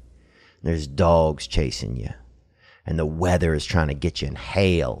city. There's dogs chasing you. And the weather is trying to get you in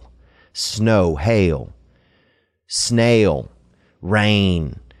hail, snow, hail, snail,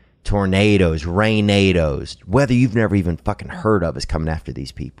 rain, tornadoes, rainados. Weather you've never even fucking heard of is coming after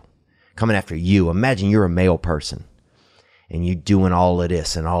these people. Coming after you. Imagine you're a male person. And you doing all of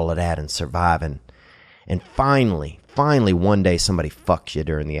this and all of that and surviving. And finally, one day somebody fucks you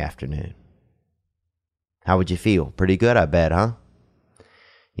during the afternoon. How would you feel? Pretty good, I bet, huh?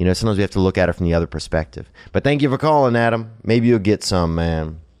 You know, sometimes we have to look at it from the other perspective. But thank you for calling, Adam. Maybe you'll get some,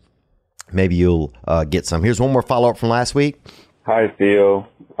 man. Maybe you'll get some. Here's one more follow-up from last week. Hi, Theo.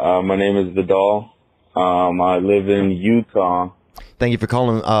 My name is Vidal. I live in Utah. Thank you for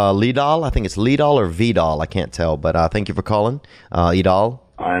calling Lidal. I think it's Lidal or Vidal. I can't tell. But thank you for calling, Idal.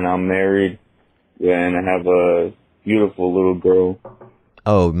 And I'm married. And I have a beautiful little girl.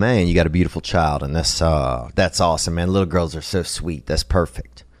 Oh, man, you got a beautiful child. And that's awesome, man. Little girls are so sweet. That's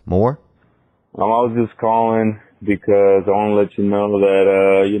perfect. More? I was just calling because I want to let you know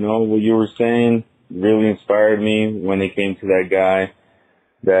that, you know, what you were saying really inspired me when it came to that guy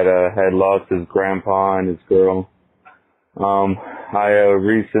that had lost his grandpa and his girl. I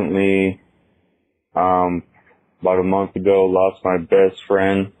recently, about a month ago, lost my best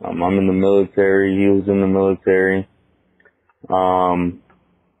friend. I'm in the military. He was in the military. I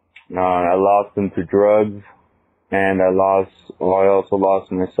lost him to drugs, and I also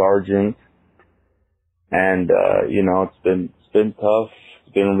lost my sergeant. And, you know, it's been tough.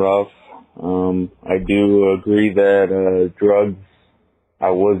 It's been rough. I do agree that, drugs, I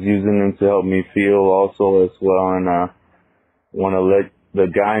was using them to help me feel also as well. And, want to let the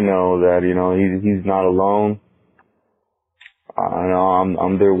guy know that, you know, he's not alone. I know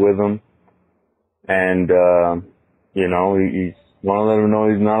I'm there with him. And, you know, he's want to let him know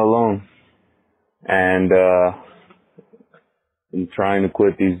he's not alone. And, I'm trying to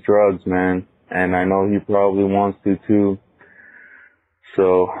quit these drugs, man. And I know he probably wants to too.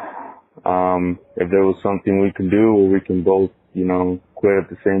 So, if there was something we can do where we can both, you know, quit at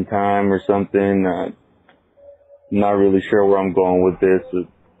the same time or something, I'm not really sure where I'm going with this. I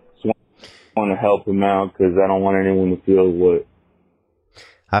just want to help him out because I don't want anyone to feel what.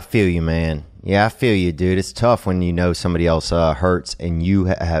 I feel you, man. Yeah, I feel you, dude. It's tough when you know somebody else hurts and you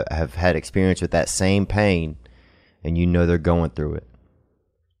have had experience with that same pain and you know they're going through it.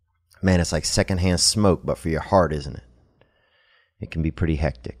 Man, it's like secondhand smoke, but for your heart, isn't it? It can be pretty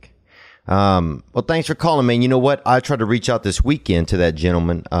hectic. Well, thanks for calling, man. You know what? I tried to reach out this weekend to that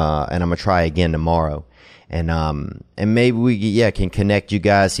gentleman, and I'm going to try again tomorrow. And maybe we can connect you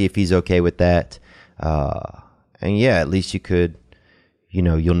guys, see if he's okay with that. And yeah, at least you could, you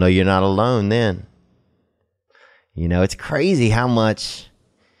know, you'll know you're not alone then. You know, it's crazy how much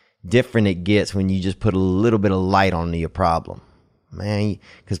different it gets when you just put a little bit of light on your problem. Man,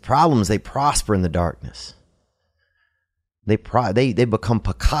 because problems, they prosper in the darkness. They become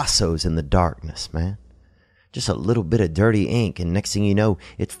Picassos in the darkness, man. Just a little bit of dirty ink, and next thing you know,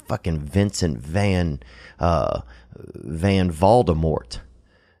 it's fucking Vincent Van Voldemort.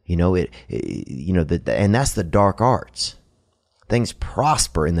 You know and that's the dark arts. Things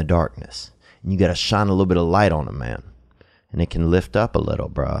prosper in the darkness, and you got to shine a little bit of light on them, man, and it can lift up a little,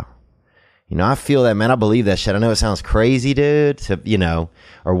 bro. You know, I feel that, man. I believe that shit. I know it sounds crazy, dude.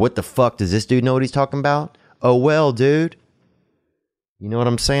 Or what the fuck does this dude know what he's talking about? Oh well, dude. You know what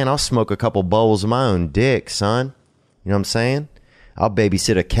I'm saying? I'll smoke a couple bowls of my own dick, son. You know what I'm saying? I'll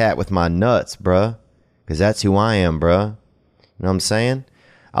babysit a cat with my nuts, bruh. Because that's who I am, bruh. You know what I'm saying?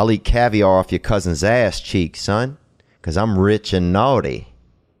 I'll eat caviar off your cousin's ass cheek, son. Because I'm rich and naughty.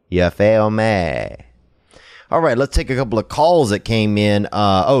 You feel me? All right, let's take a couple of calls that came in.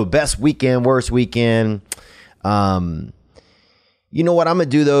 Best weekend, worst weekend. You know what I'm going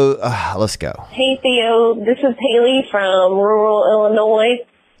to do, though? Let's go. Hey, Theo. This is Haley from rural Illinois.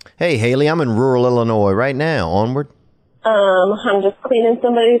 Hey, Haley, I'm in rural Illinois right now. Onward. I'm just cleaning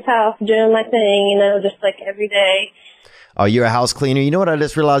somebody's house, doing my thing, just like every day. Oh, you're a house cleaner? You know what I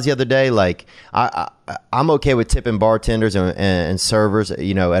just realized the other day? Like, I'm okay with tipping bartenders and servers, at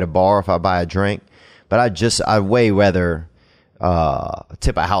a bar if I buy a drink. But I way rather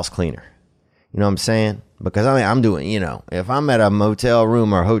tip a house cleaner. You know what I'm saying? Because, I'm doing, if I'm at a motel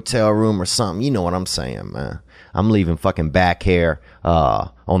room or hotel room or something, you know what I'm saying, man. I'm leaving fucking back hair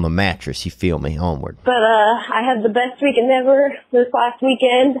on the mattress. You feel me? Onward. But I had the best weekend ever this last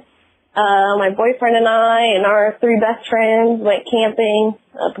weekend. My boyfriend and I and our 3 best friends went camping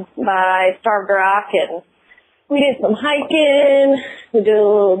up by Starved Rock, and we did some hiking. We did a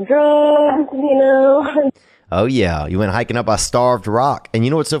little drugs, Oh, yeah. You went hiking up by Starved Rock. And you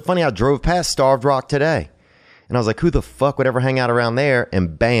know what's so funny? I drove past Starved Rock today. And I was like, who the fuck would ever hang out around there?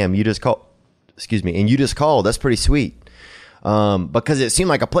 And bam, you just called. Excuse me. And you just called. That's pretty sweet. Because it seemed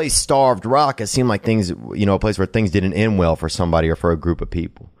like a place, Starved Rock. It seemed like things, a place where things didn't end well for somebody or for a group of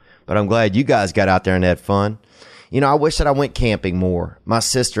people. But I'm glad you guys got out there and had fun. I wish that I went camping more. My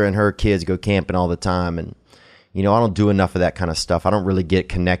sister and her kids go camping all the time. And, I don't do enough of that kind of stuff. I don't really get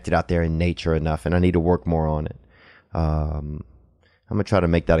connected out there in nature enough. And I need to work more on it. I'm going to try to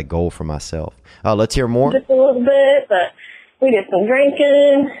make that a goal for myself. Let's hear more. Just a little bit, but we did some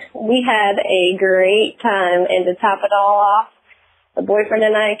drinking. We had a great time. And to top it all off, the boyfriend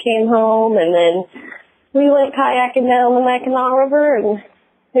and I came home, and then we went kayaking down the Mackinac River, and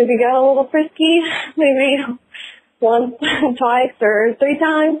maybe got a little frisky, maybe once, twice, or 3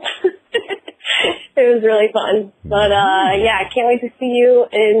 times. It was really fun. But, I can't wait to see you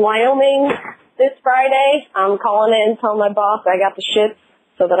in Wyoming this Friday. I'm calling in, telling my boss I got the shits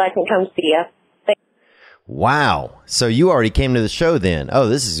so that I can come see you. Wow. So you already came to the show then. Oh,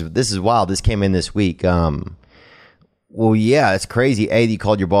 this is wild. This came in this week. Well, yeah, it's crazy. A, you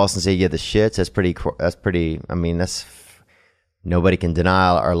called your boss and said you get the shits. That's pretty, that's, nobody can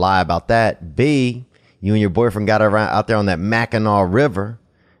deny or lie about that. B, you and your boyfriend got out there on that Mackinac River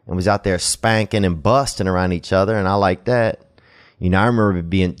and was out there spanking and busting around each other. And I like that. I remember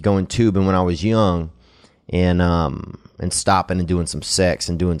going tubing when I was young and stopping and doing some sex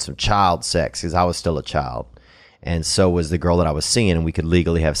and doing some child sex because I was still a child. And so was the girl that I was seeing, and we could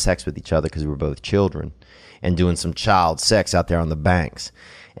legally have sex with each other because we were both children, and doing some child sex out there on the banks.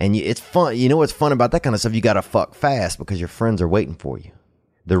 And it's fun. You know what's fun about that kind of stuff? You got to fuck fast because your friends are waiting for you.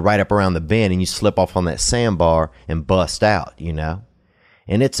 They're right up around the bend, and you slip off on that sandbar and bust out,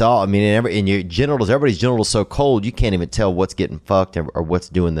 And it's all, in your genitals, everybody's genitals so cold, you can't even tell what's getting fucked or what's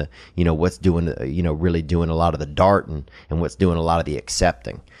doing really doing a lot of the darting and what's doing a lot of the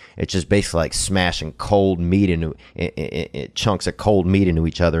accepting. It's just basically like smashing cold meat into chunks of cold meat into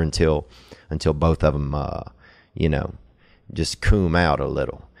each other until both of them, just coom out a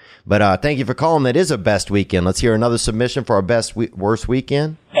little. But thank you for calling. That is a best weekend. Let's hear another submission for our worst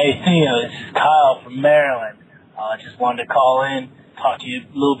weekend. Hey, Theo, this is Kyle from Maryland. Just wanted to call in, talk to you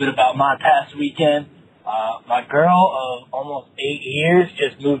a little bit about my past weekend. My girl of almost 8 years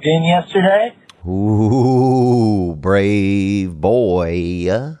just moved in yesterday. Ooh, brave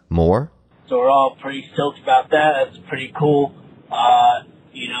boy. More? So we're all pretty stoked about that. That's pretty cool.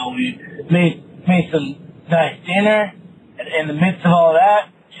 We made some nice dinner, and in the midst of all that,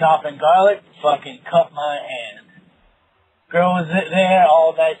 chopping garlic, fucking cut my hand. Girl was there,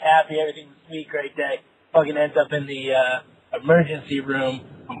 all nice, happy, everything was sweet, great day. Fucking ends up in the emergency room.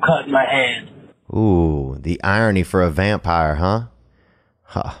 I'm cutting my hand. Ooh, the irony for a vampire, huh?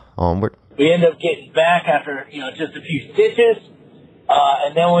 Onward. We end up getting back after, just a few stitches,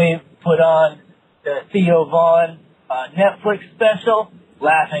 and then we put on the Theo Vaughn Netflix special,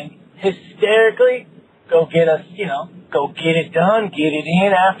 laughing hysterically. Go get us, go get it done, get it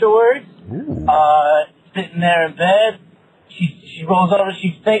in afterwards. Sitting there in bed, she rolls over,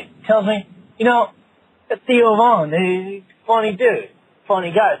 she tells me, that's Theo Vaughn, he's a funny dude,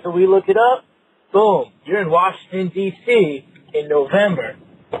 funny guy. So we look it up, boom, you're in Washington, D.C. in November.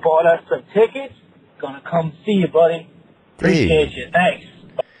 Bought us some tickets, gonna come see you, buddy. Appreciate you, thanks.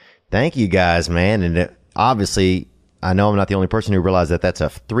 Thank you guys, man. And obviously, I know I'm not the only person who realized that that's a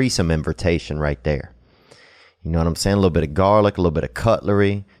threesome invitation right there. You know what I'm saying? A little bit of garlic, a little bit of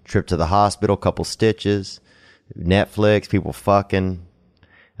cutlery, trip to the hospital, couple stitches, Netflix, people fucking.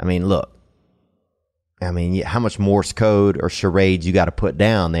 Look. How much Morse code or charades you got to put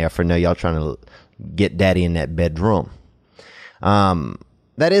down there for y'all trying to get daddy in that bedroom.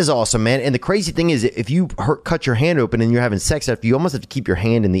 That is awesome, man. And the crazy thing is, if you cut your hand open and you're having sex, you almost have to keep your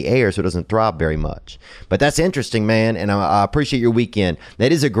hand in the air so it doesn't throb very much. But that's interesting, man. And I appreciate your weekend.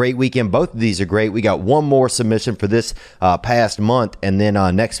 That is a great weekend. Both of these are great. We got one more submission for this past month. And then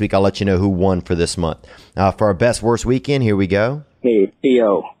next week, I'll let you know who won for this month. For our best, worst weekend, here we go. Hey,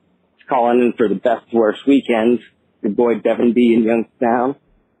 Theo. Calling in for the best, worst weekends. Your boy Devin B in Youngstown.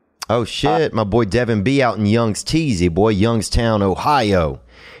 Oh, shit. My boy Devin B out in Young's Teasy, boy, Youngstown, Ohio.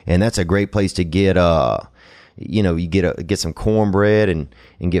 And that's a great place to get, you get some cornbread and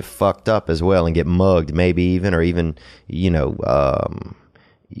get fucked up as well and get mugged maybe even, or even,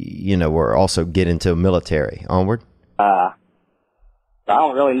 or also get into military. Onward. I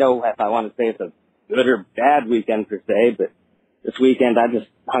don't really know if I want to say it's a good or bad weekend per se, but this weekend I just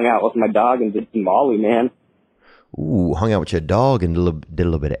hung out with my dog and did some Molly, man. Ooh, hung out with your dog and did a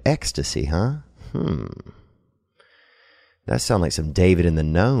little bit of ecstasy, huh? That sounds like some David and the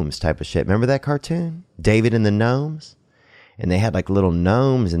Gnomes type of shit. Remember that cartoon? David and the Gnomes? And they had like little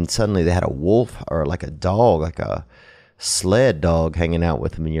gnomes, and suddenly they had a wolf or like a dog, like a sled dog hanging out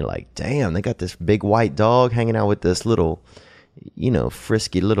with them. And you're like, damn, they got this big white dog hanging out with this little,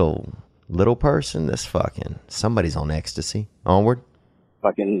 frisky little person. That's fucking, somebody's on ecstasy. Onward.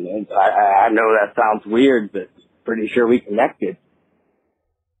 Fucking, I know that sounds weird, but pretty sure we connected.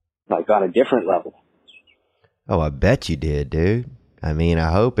 Like on a different level. Oh, I bet you did, dude. I mean,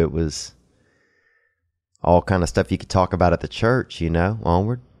 I hope it was all kind of stuff you could talk about at the church,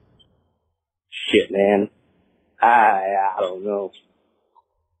 Onward. Shit, man. I don't know.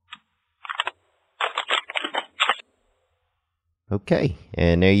 Okay,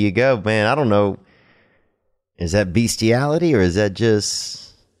 and there you go, man. I don't know. Is that bestiality or is that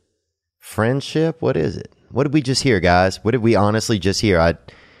just friendship? What is it? What did we just hear, guys? What did we honestly just hear?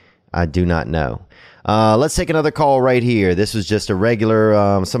 I do not know. Let's take another call right here. This was just a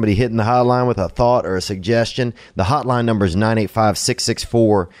regular somebody hitting the hotline with a thought or a suggestion. The hotline number is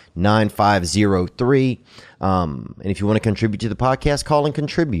 985-664-9503. And if you want to contribute to the podcast, call and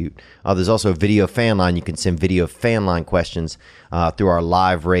contribute. There's also a video fan line. You can send video fan line questions through our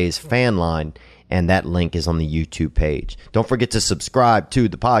live raise fan line. And that link is on the YouTube page. Don't forget to subscribe to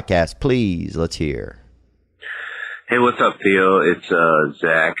the podcast, please. Let's hear. Hey, what's up, Theo? It's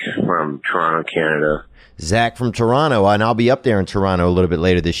Zach from Toronto, Canada. Zach from Toronto, and I'll be up there in Toronto a little bit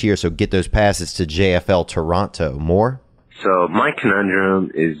later this year, so get those passes to JFL Toronto. More? So my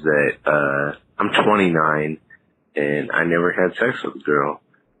conundrum is that I'm 29, and I never had sex with a girl.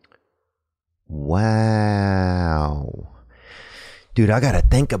 Wow. Dude, I got to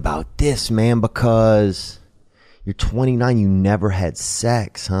think about this, man, because you're 29, you never had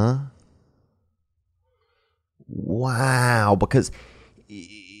sex, huh? Wow, because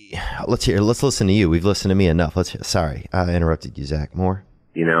let's listen to you. We've listened to me enough. Sorry, I interrupted you, Zach. More?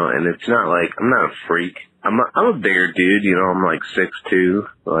 And it's not like, I'm not a freak. I'm a bigger dude, I'm like 6'2",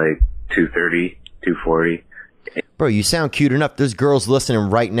 like 230, 240. Bro, you sound cute enough. There's girls listening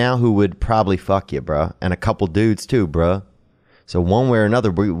right now who would probably fuck you, bro. And a couple dudes too, bro. So one way or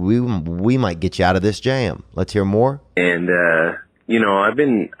another, we might get you out of this jam. Let's hear more. And, I've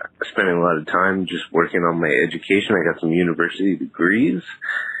been spending a lot of time just working on my education. I got some university degrees.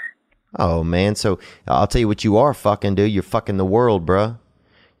 Oh, man. So I'll tell you what you are fucking, dude. You're fucking the world, bro.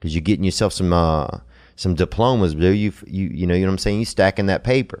 Because you're getting yourself some diplomas, dude. You know what I'm saying? You stacking that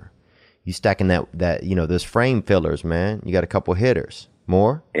paper. You stacking that those frame fillers, man. You got a couple hitters.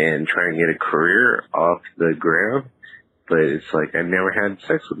 More? And trying to get a career off the ground. But it's like I never had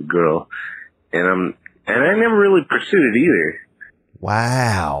sex with a girl. And I never really pursued it either.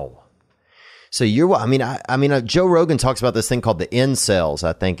 Wow. So Joe Rogan talks about this thing called the incels,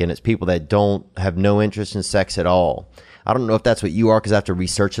 I think, and it's people that don't have no interest in sex at all. I don't know if that's what you are because I have to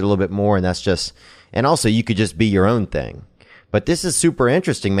research it a little bit more, and also you could just be your own thing. But this is super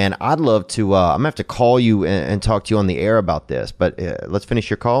interesting, man. I'd love to, I'm going to have to call you and talk to you on the air about this, but let's finish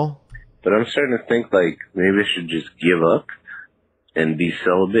your call. But I'm starting to think like maybe I should just give up and be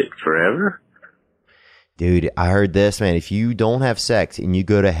celibate forever. Dude, I heard this, man. If you don't have sex and you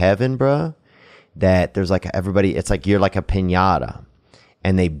go to heaven, bro, that there's like everybody, it's like you're like a piñata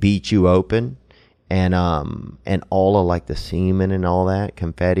and they beat you open and all of like the semen and all that,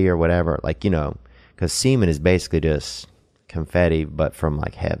 confetti or whatever, like, because semen is basically just confetti, but from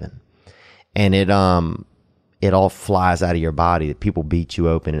like heaven. And it all flies out of your body. People beat you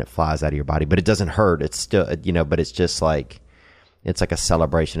open and it flies out of your body, but it doesn't hurt. It's still, but it's just like, it's like a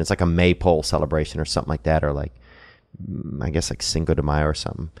celebration. It's like a maypole celebration or something like that, or like, I guess like Cinco de Mayo or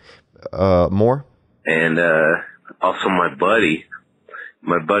something. More? And also my buddy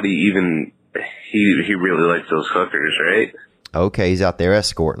even, he really likes those hookers, right? Okay, he's out there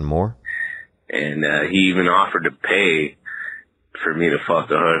escorting more. And he even offered to pay for me to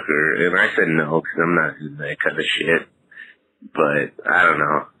fuck a hooker. And I said no, because I'm not into that kind of shit. But I don't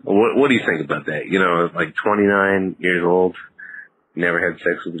know. What do you think about that? You know, like 29 years old, never had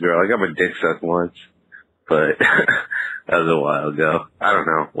sex with a girl. I got my dick sucked once, but that was a while ago. I don't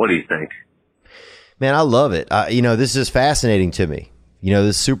know. What do you think? Man, I love it. You know, this is fascinating to me. You know,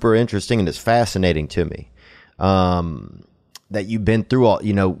 this is super interesting and it's fascinating to me. That you've been through all,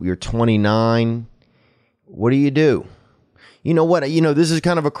 you know, you're 29. What do you do? You know what? You know, this is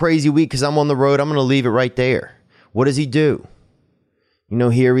kind of a crazy week because I'm on the road. I'm going to leave it right there. What does he do? You know,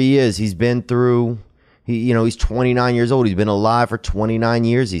 here he is. He's been through, he's 29 years old. He's been alive for 29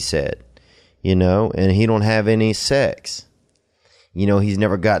 years, he said, you know, and he don't have any sex. You know, he's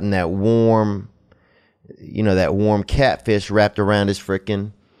never gotten that warm catfish wrapped around his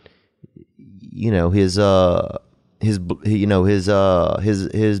frickin', his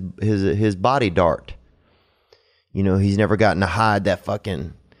body dart. You know, he's never gotten to hide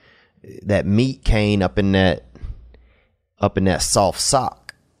that meat cane up in that soft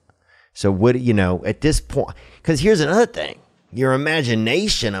sock. So what, you know, at this point, because here's another thing, your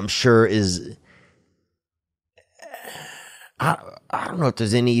imagination, I'm sure, is, I don't know if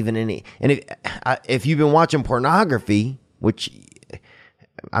there's any, and if you've been watching pornography, which,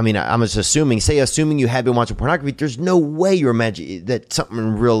 I mean, I'm just assuming you have been watching pornography, there's no way you imagine that something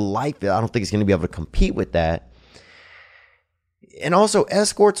in real life, I don't think it's going to be able to compete with that. And also,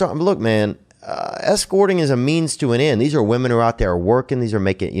 escorts are, look, man, escorting is a means to an end. These are women who are out there working. These are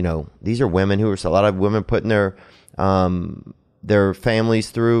making, you know, these are women who are, a lot of women putting their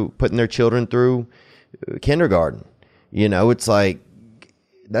families through, putting their children through kindergarten. You know, it's like,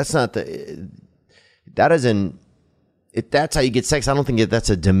 that's not if that's how you get sex, I don't think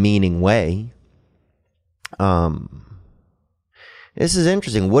that's a demeaning way. This is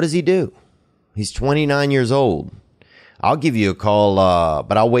interesting. What does he do? He's 29 years old. I'll give you a call,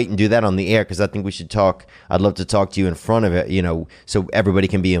 but I'll wait and do that on the air because I think we should talk. I'd love to talk to you in front of it, you know, so everybody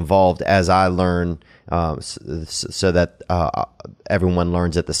can be involved as I learn, so that everyone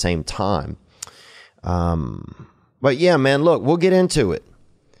learns at the same time. But yeah, man, look, we'll get into it.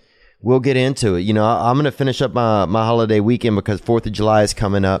 You know, I'm going to finish up my holiday weekend because 4th of July is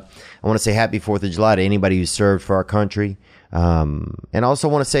coming up. I want to say happy 4th of July to anybody who served for our country. And I also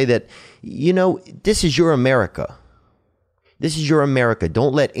want to say that, you know, this is your America. This is your America.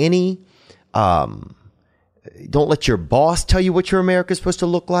 Don't let your boss tell you what your America is supposed to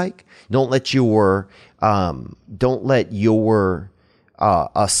look like. Don't let your a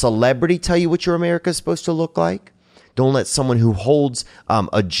celebrity tell you what your America is supposed to look like. Don't let someone who holds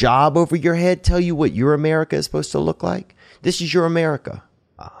a job over your head tell you what your America is supposed to look like. This is your America.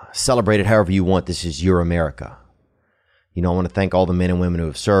 Celebrate it however you want. This is your America. You know, I want to thank all the men and women who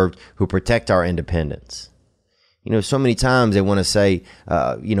have served, who protect our independence. You know, so many times they want to say,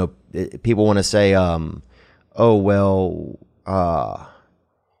 people want to say, you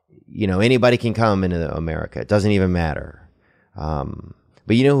know, anybody can come into America. It doesn't even matter.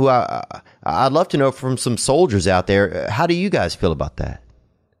 But you know who I'd love to know from some soldiers out there, how do you guys feel about that?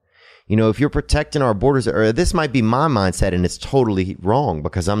 You know, if you're protecting our borders, or this might be my mindset and it's totally wrong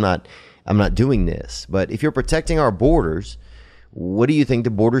because I'm not doing this. But if you're protecting our borders, what do you think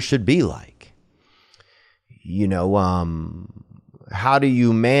the borders should be like? You know, how do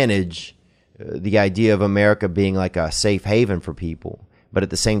you manage the idea of America being like a safe haven for people, but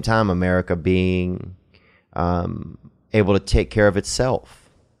at the same time, America being able to take care of itself?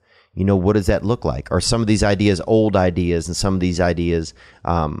 You know, what does that look like? Are some of these ideas old ideas and some of these ideas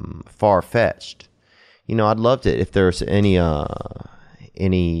far-fetched? You know, I'd love to, if there's any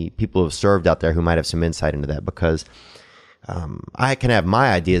people who have served out there who might have some insight into that, because I can have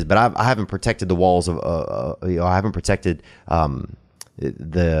my ideas, but I haven't protected the walls of, I haven't protected not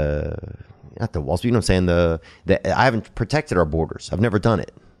the walls, but you know what I'm saying, I haven't protected our borders. I've never done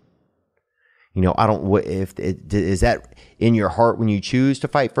it. You know, is that in your heart when you choose to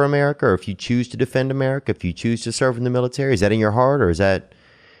fight for America, or if you choose to defend America, if you choose to serve in the military, is that in your heart, or is it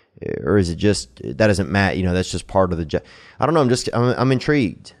just, that doesn't matter? You know, that's just part of the I don't know. I'm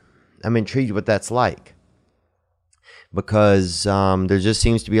intrigued. I'm intrigued what that's like, because there just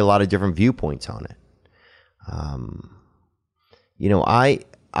seems to be a lot of different viewpoints on it. You know, I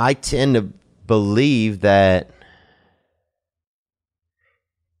tend to believe that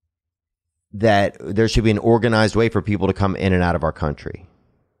there should be an organized way for people to come in and out of our country.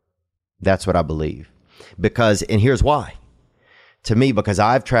 That's what I believe. And here's why. To me, because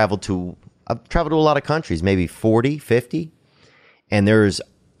I've traveled to a lot of countries, maybe 40, 50, and there's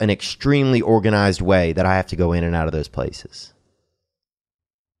an extremely organized way that I have to go in and out of those places.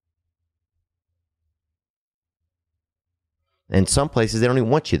 And some places, they don't even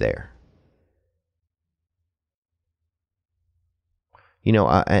want you there. You know,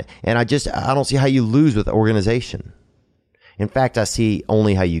 I don't see how you lose with organization. In fact, I see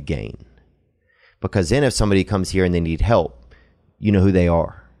only how you gain. Because then if somebody comes here and they need help, you know who they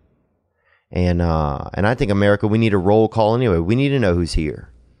are. And I think America, we need a roll call anyway. We need to know who's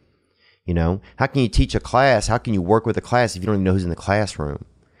here. You know, how can you teach a class? How can you work with a class if you don't even know who's in the classroom?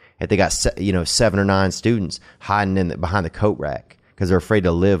 If they got, 7 or 9 students hiding behind the coat rack because they're afraid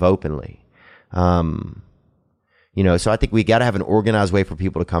to live openly. You know, so I think we got to have an organized way for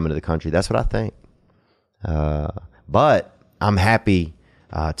people to come into the country. That's what I think. But I'm happy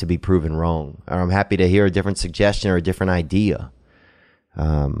to be proven wrong, or I'm happy to hear a different suggestion or a different idea.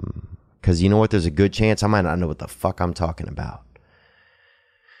 Because you know what? There's a good chance I might not know what the fuck I'm talking about.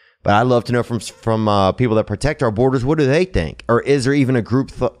 But I'd love to know from people that protect our borders, what do they think? Or is there even a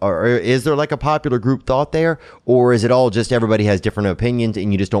group, or is there like a popular group thought there? Or is it all just everybody has different opinions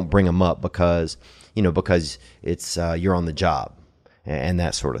and you just don't bring them up because it's you're on the job and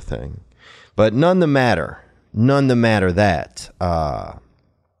that sort of thing. But none the matter that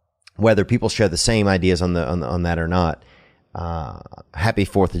whether people share the same ideas on that or not, happy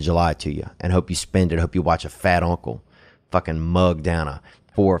 4th of July to you, and hope you spend it. Hope you watch a fat uncle fucking mug down a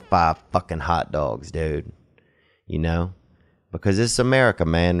 4 or 5 fucking hot dogs, dude. You know? Because this is America,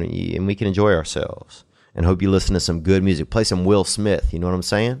 man, and we can enjoy ourselves. And hope you listen to some good music. Play some Will Smith, you know what I'm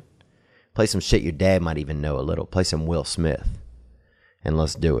saying? Play some shit your dad might even know a little. Play some Will Smith. And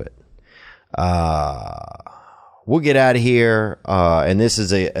let's do it. We'll get out of here. And this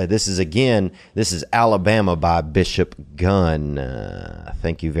is Alabama by Bishop Gunn.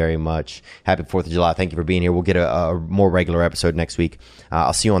 Thank you very much. Happy 4th of July. Thank you for being here. We'll get a more regular episode next week.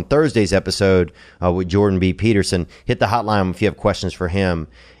 I'll see you on Thursday's episode with Jordan B. Peterson. Hit the hotline if you have questions for him.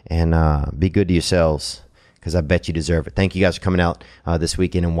 And be good to yourselves, because I bet you deserve it. Thank you guys for coming out this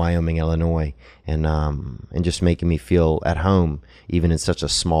weekend in Wyoming, Illinois, and just making me feel at home, even in such a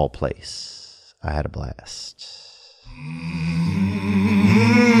small place. I had a blast.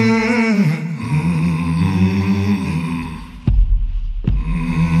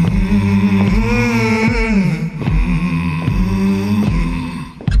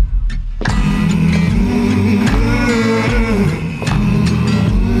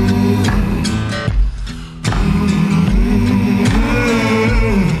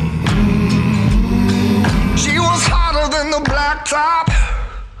 She was hotter than the blacktop,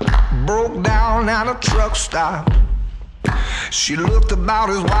 broke down at a truck stop. She looked about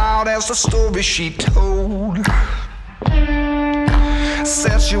as wild as the story she told.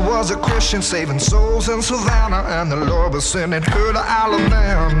 Said she was a Christian saving souls in Savannah, and the Lord was sending her to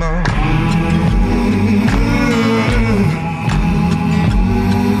Alabama.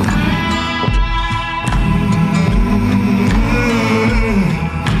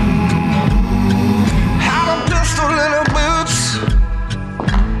 Had a pistol in her boots,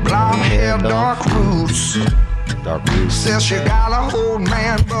 blonde hair, dark roots. Says she got a old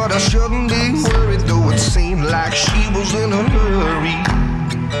man, but I shouldn't be worried, though it seemed like she was in a hurry.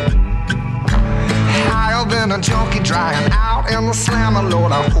 Higher than a junkie drying out in the slammer.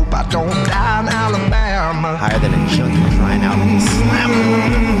 Lord, I hope I don't die in Alabama. Higher than a junkie drying out in the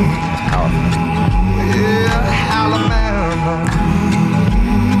slammer. Powerful. Yeah, Alabama.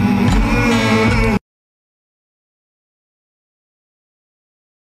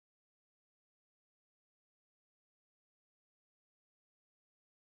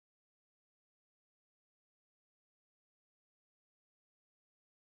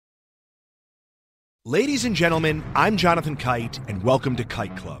 Ladies and gentlemen, I'm Jonathan Kite, and welcome to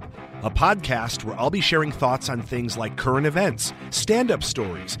Kite Club, a podcast where I'll be sharing thoughts on things like current events, stand-up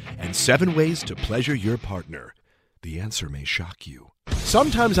stories, and 7 ways to pleasure your partner. The answer may shock you.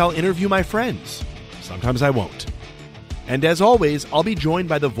 Sometimes I'll interview my friends. Sometimes I won't. And as always, I'll be joined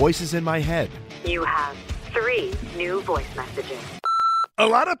by the voices in my head. You have 3 new voice messages. A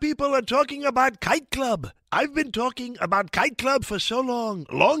lot of people are talking about Kite Club. I've been talking about Kite Club for so long,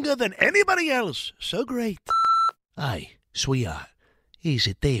 longer than anybody else. So great. Hey, sweetheart, here's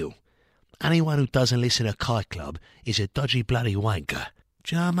the deal. Anyone who doesn't listen to Kite Club is a dodgy bloody wanker.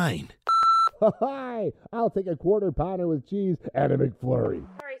 Do you know what I mean? Hi, I'll take a quarter pounder with cheese and a McFlurry.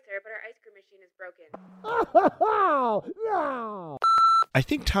 Sorry, sir, but our ice cream machine is broken. No! I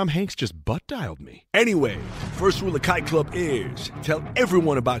think Tom Hanks just butt-dialed me. Anyway, first rule of Kite Club is tell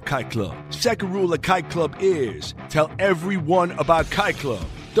everyone about Kite Club. Second rule of Kite Club is tell everyone about Kite Club.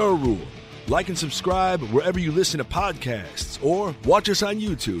 Third rule, like and subscribe wherever you listen to podcasts or watch us on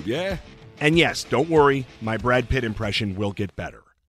YouTube, yeah? And yes, don't worry, my Brad Pitt impression will get better.